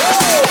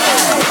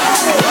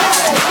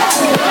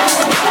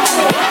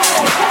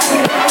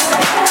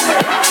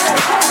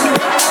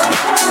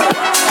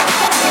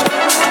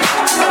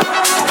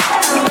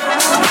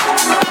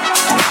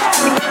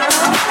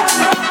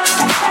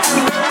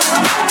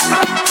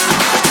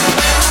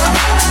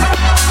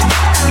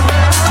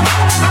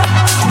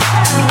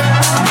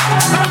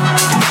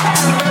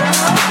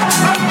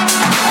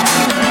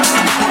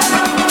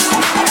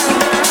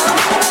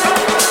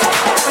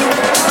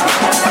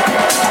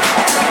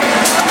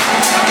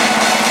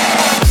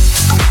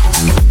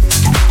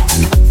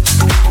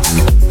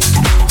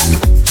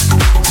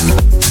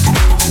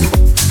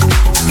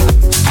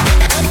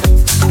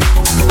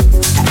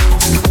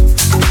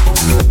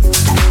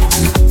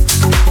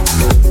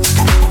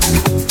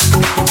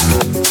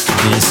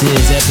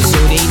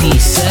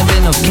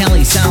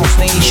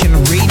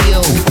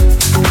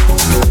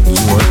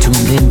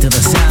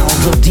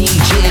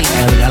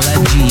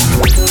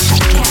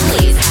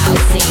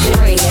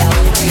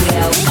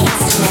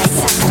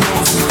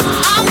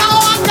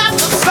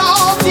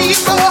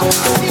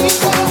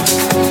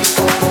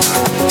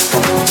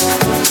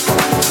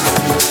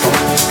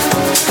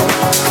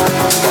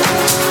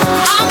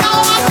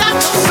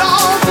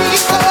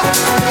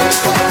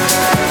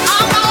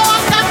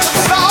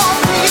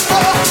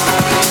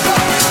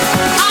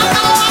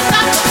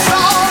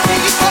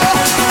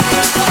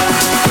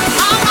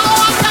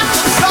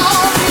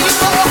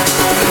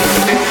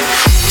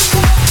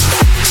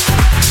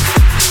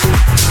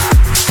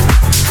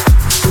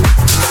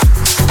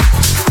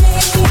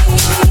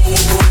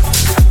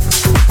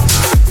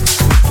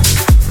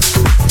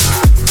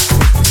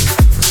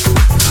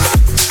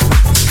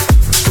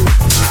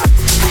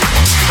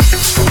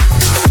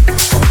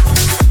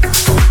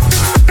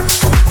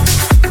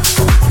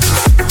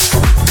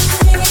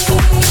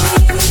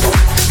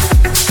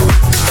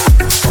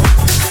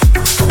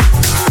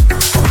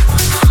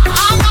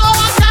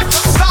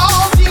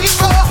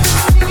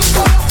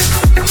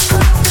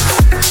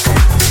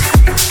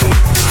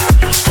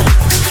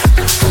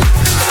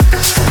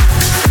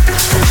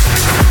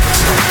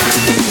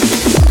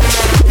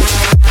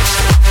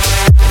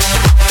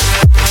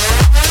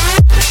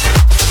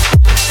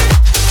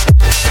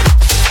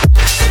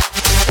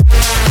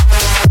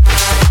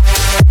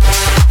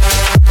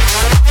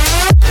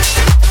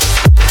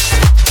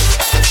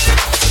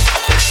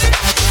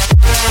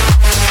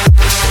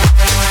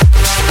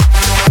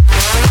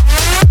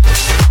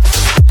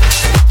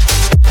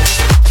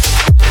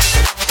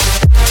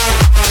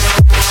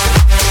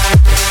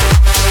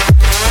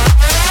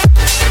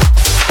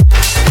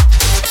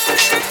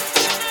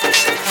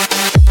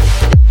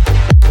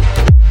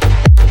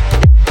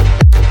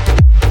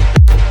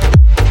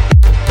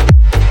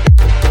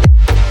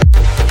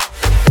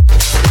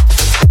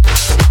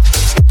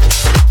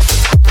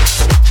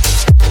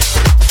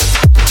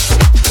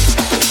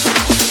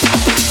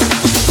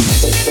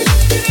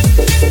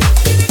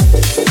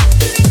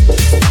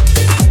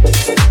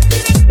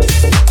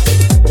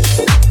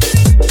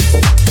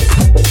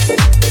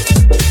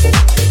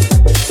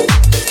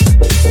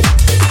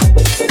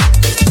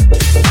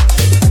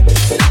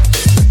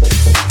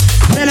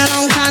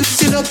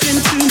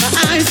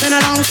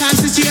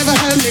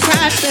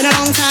 Been a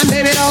long time,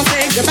 baby, don't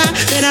say goodbye.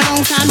 Been a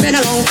long time, been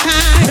a long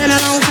time. Been a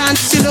long time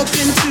since you looked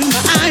into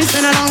my eyes.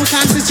 Been a long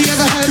time since you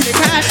ever heard me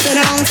cry. Been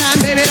a long time,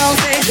 baby, don't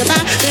say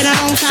goodbye. Been a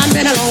long time,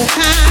 been a long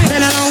time.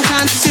 Been a long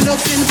time since you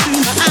looked into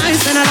my eyes.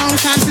 Been a long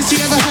time since you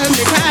ever heard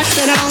me cry.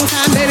 Been a long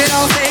time, baby,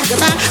 don't say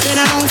goodbye. Been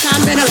a long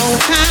time, been a long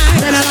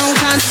time. Been a long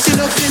time since you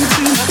looked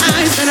into my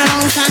eyes. Been a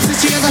long time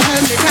since you ever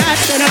heard me cry.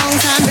 Been a long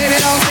time, baby,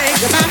 don't say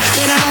goodbye.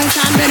 Been a long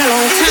time, been a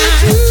long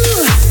time.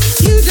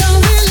 You don't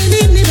really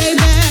need me, baby.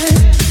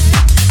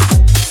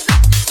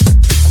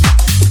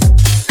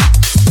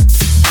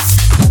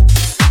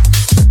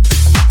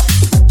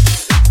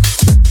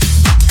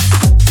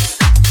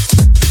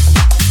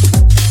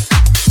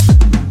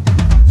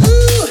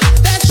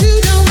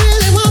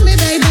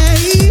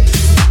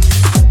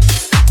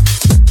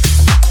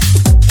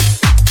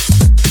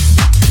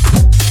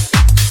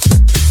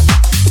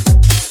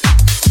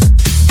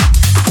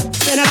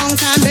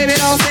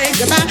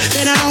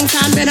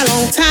 Been a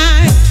long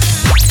time.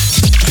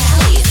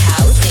 Cali's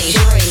House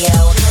Nation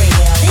Radio.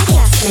 The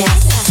Guest Mix.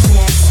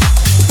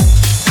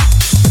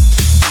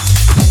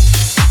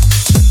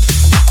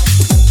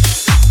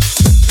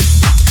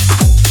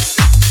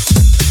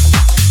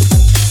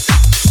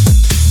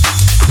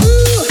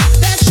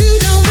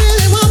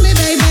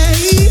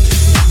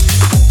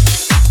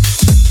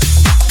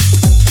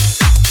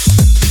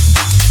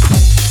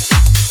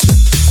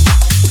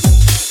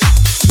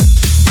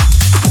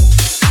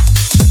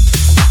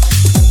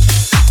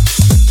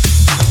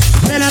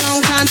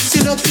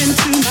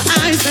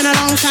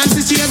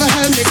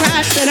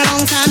 Been a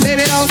long time, baby,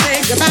 don't say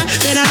goodbye.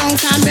 Been a long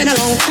time, been a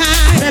long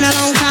time. Been a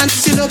long time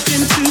since you looked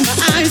into my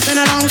eyes. Been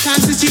a long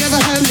time since you ever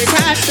heard me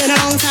cry. Been a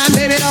long time,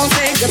 baby, don't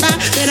say goodbye.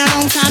 Been a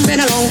long time,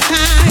 been a long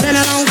time. Been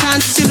a long time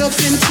since you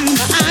looked into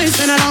my eyes.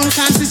 Been a long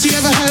time since you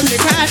ever heard me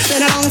cry.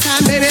 Been a long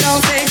time, baby,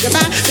 don't say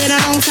goodbye. Been a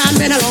long time,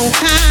 been a long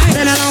time.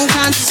 Been a long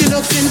time since you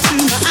looked into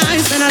my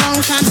eyes. Been a long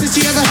time since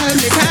you ever heard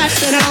me cry.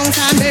 Been a long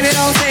time, baby,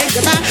 don't say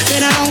goodbye.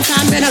 Been a long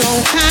time, been a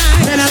long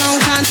time. Been a long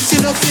time since you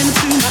looked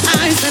into my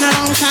eyes. Been a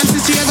long time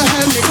since you ever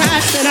heard me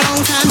cry. Been a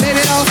long time,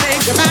 baby, don't say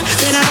goodbye.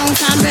 Been a long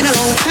time, been a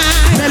long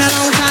time. Been a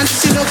long time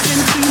since you looked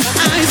into my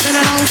eyes. Been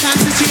a long time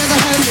since you ever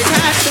heard me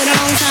cry. Been a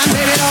long time,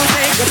 baby, don't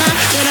say goodbye.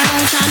 Been a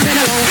long time, been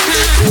a long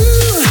time.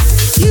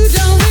 You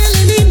don't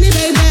really need me,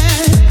 baby.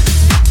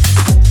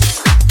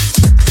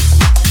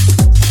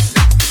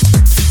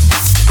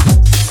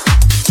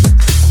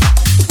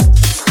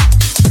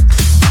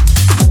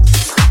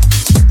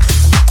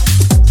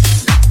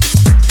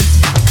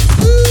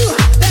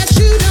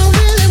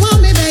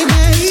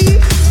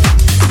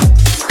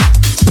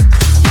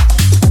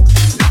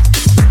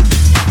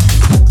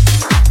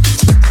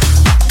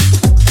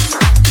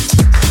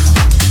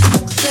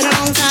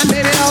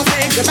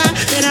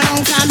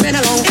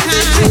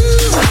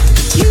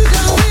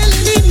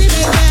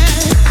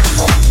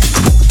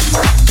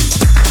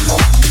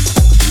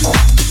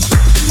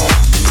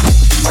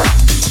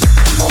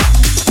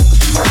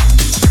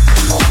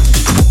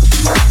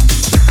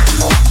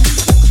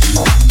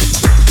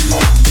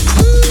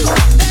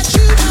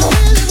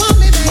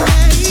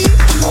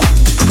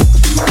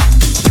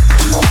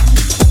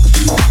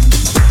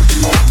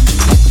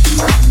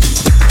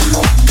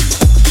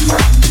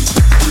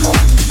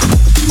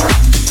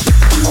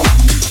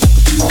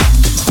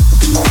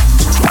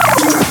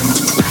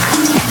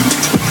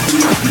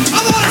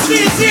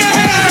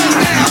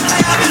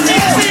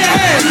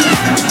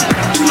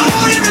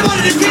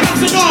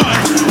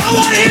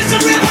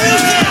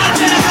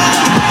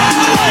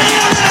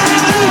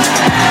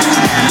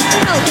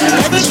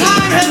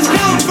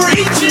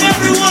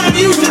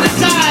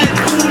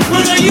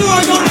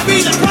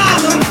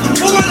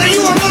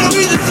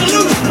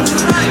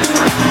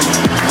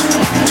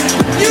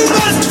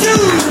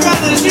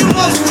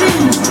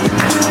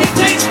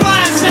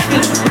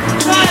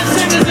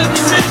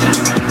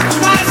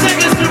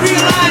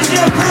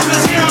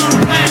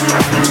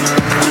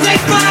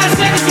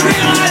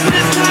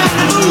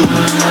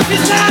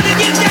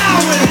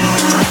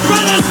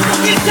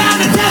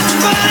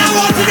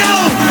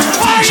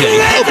 DJ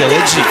Helga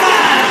La G.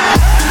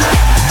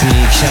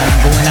 Big shout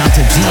out going out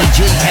to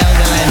DJ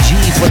Helga La G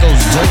for those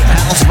dope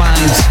house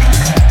vibes.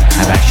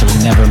 I've actually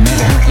never met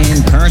her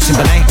in person,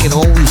 but I can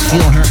always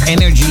feel her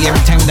energy every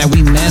time that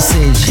we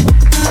message.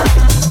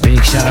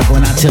 Big shout out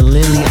going out to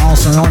Lily,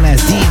 also known as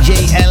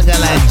DJ Helga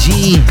La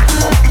G.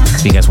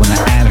 If you guys want to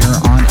add her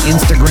on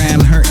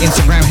Instagram, her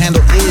Instagram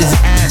handle is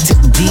at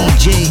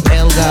DJ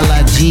Helga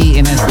La G,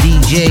 and that's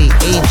DJ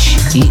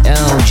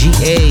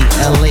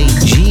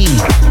HELGALAG.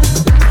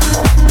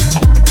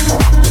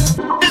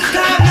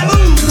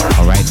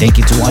 Alright, thank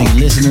you to all you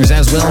listeners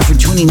as well for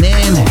tuning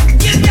in.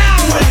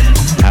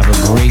 Have a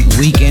great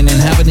weekend and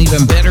have an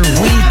even better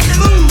week.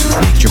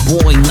 It's your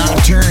boy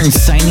Nocturne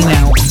signing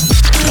out.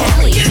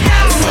 Cali's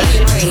House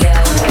Nation Radio.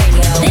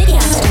 The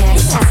Guest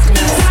Mix.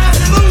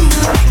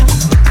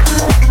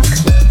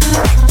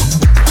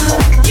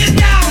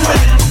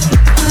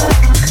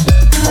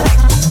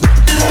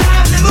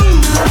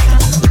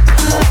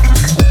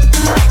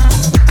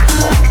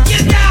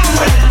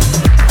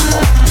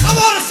 I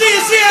wanna see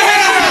you, see your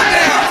hair.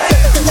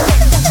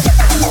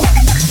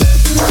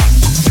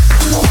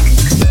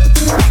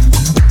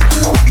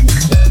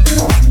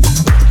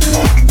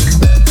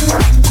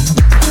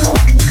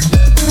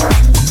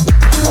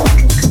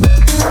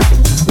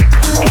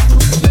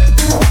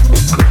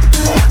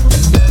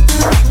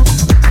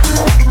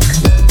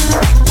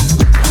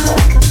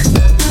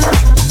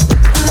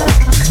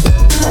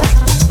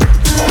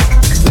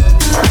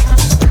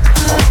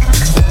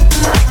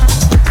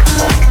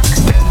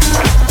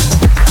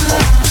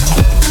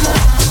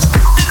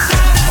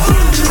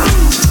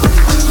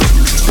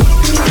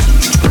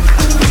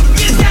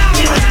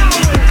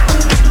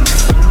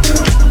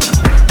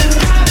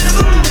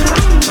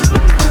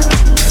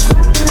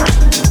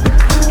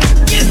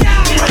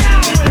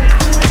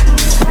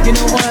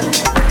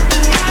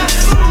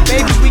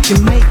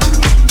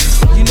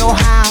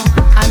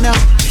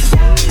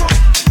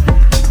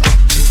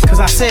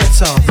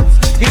 so.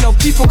 You know,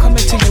 people come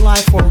into your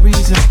life for a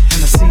reason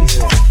and a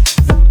season.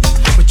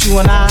 But you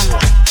and I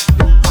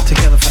are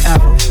together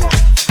forever.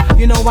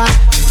 You know why?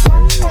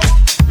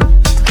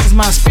 Cause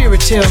my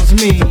spirit tells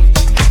me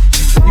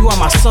you are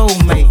my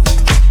soulmate.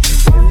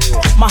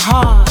 My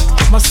heart,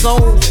 my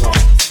soul,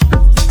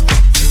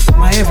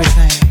 my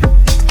everything.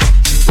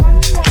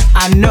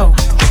 I know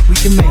we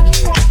can make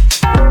it.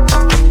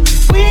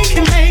 We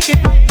can make it.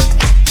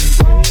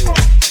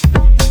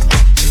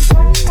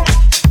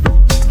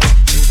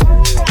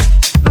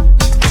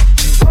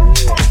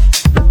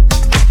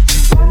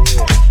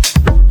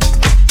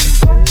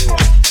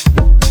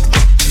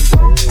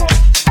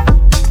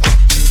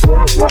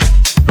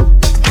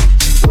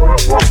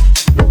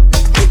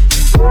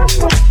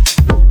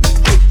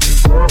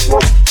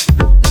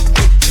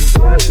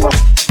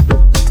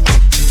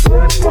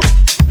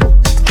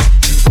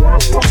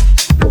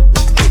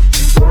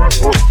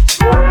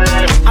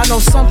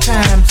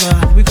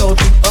 We go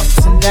through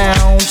ups and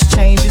downs,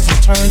 changes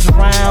and turns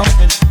around,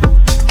 and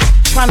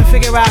trying to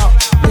figure out,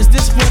 is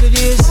this what it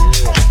is?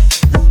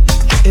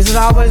 Is it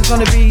always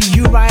gonna be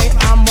you right,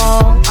 I'm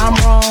wrong,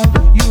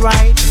 you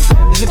right?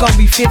 Is it gonna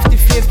be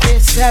 50-50,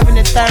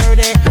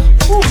 70-30?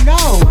 Who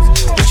knows?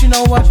 But you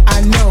know what? I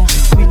know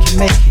we can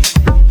make it.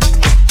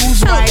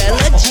 Who's right or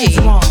who's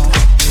wrong?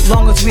 As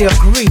long as we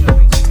agree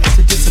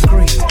to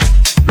disagree,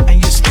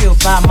 and you're still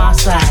by my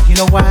side. You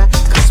know why?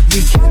 Cause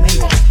we can make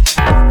it.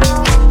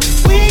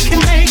 We can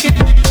make it.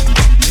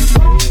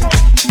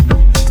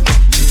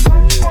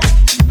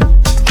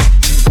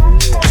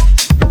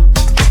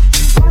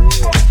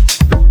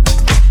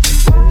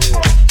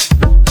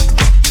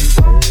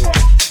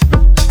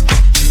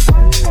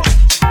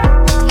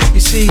 You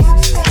see,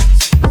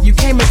 you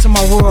came into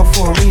my world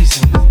for a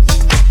reason.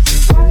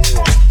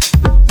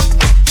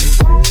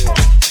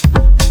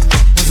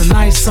 It was a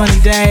nice sunny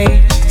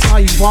day. Saw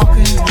you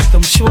walking with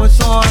them shorts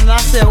on, and I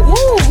said,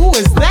 "Ooh, who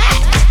is that?"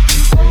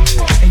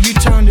 And you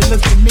turned and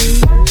looked at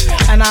me,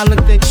 and I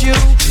looked at you,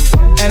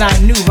 and I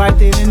knew right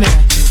then and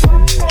there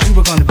we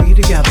were gonna be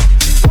together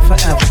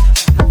forever.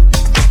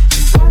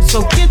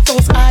 So get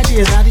those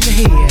ideas out of your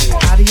head,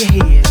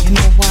 You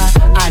know why?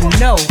 I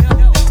know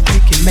we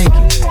can make it.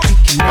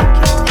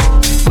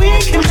 We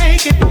can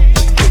make it.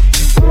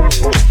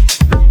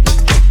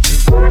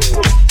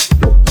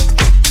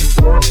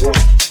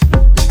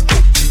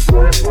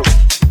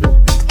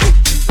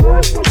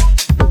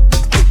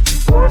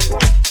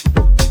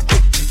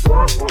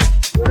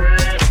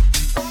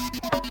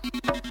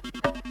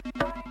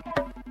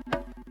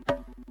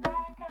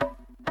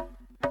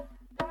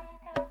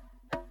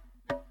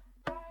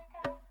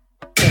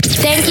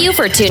 Thank you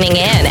for tuning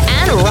in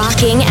and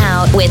rocking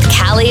out with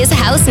Cali's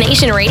House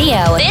Nation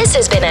Radio. This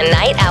has been a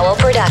Night Owl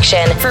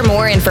production. For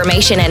more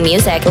information and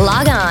music,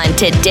 log on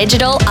to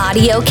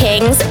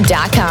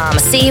digitalaudiokings.com.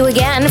 See you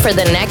again for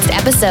the next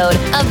episode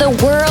of the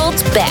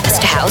world's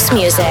best house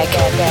music.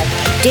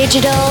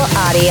 Digital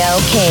Audio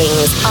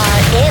Kings are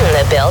in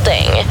the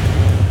building.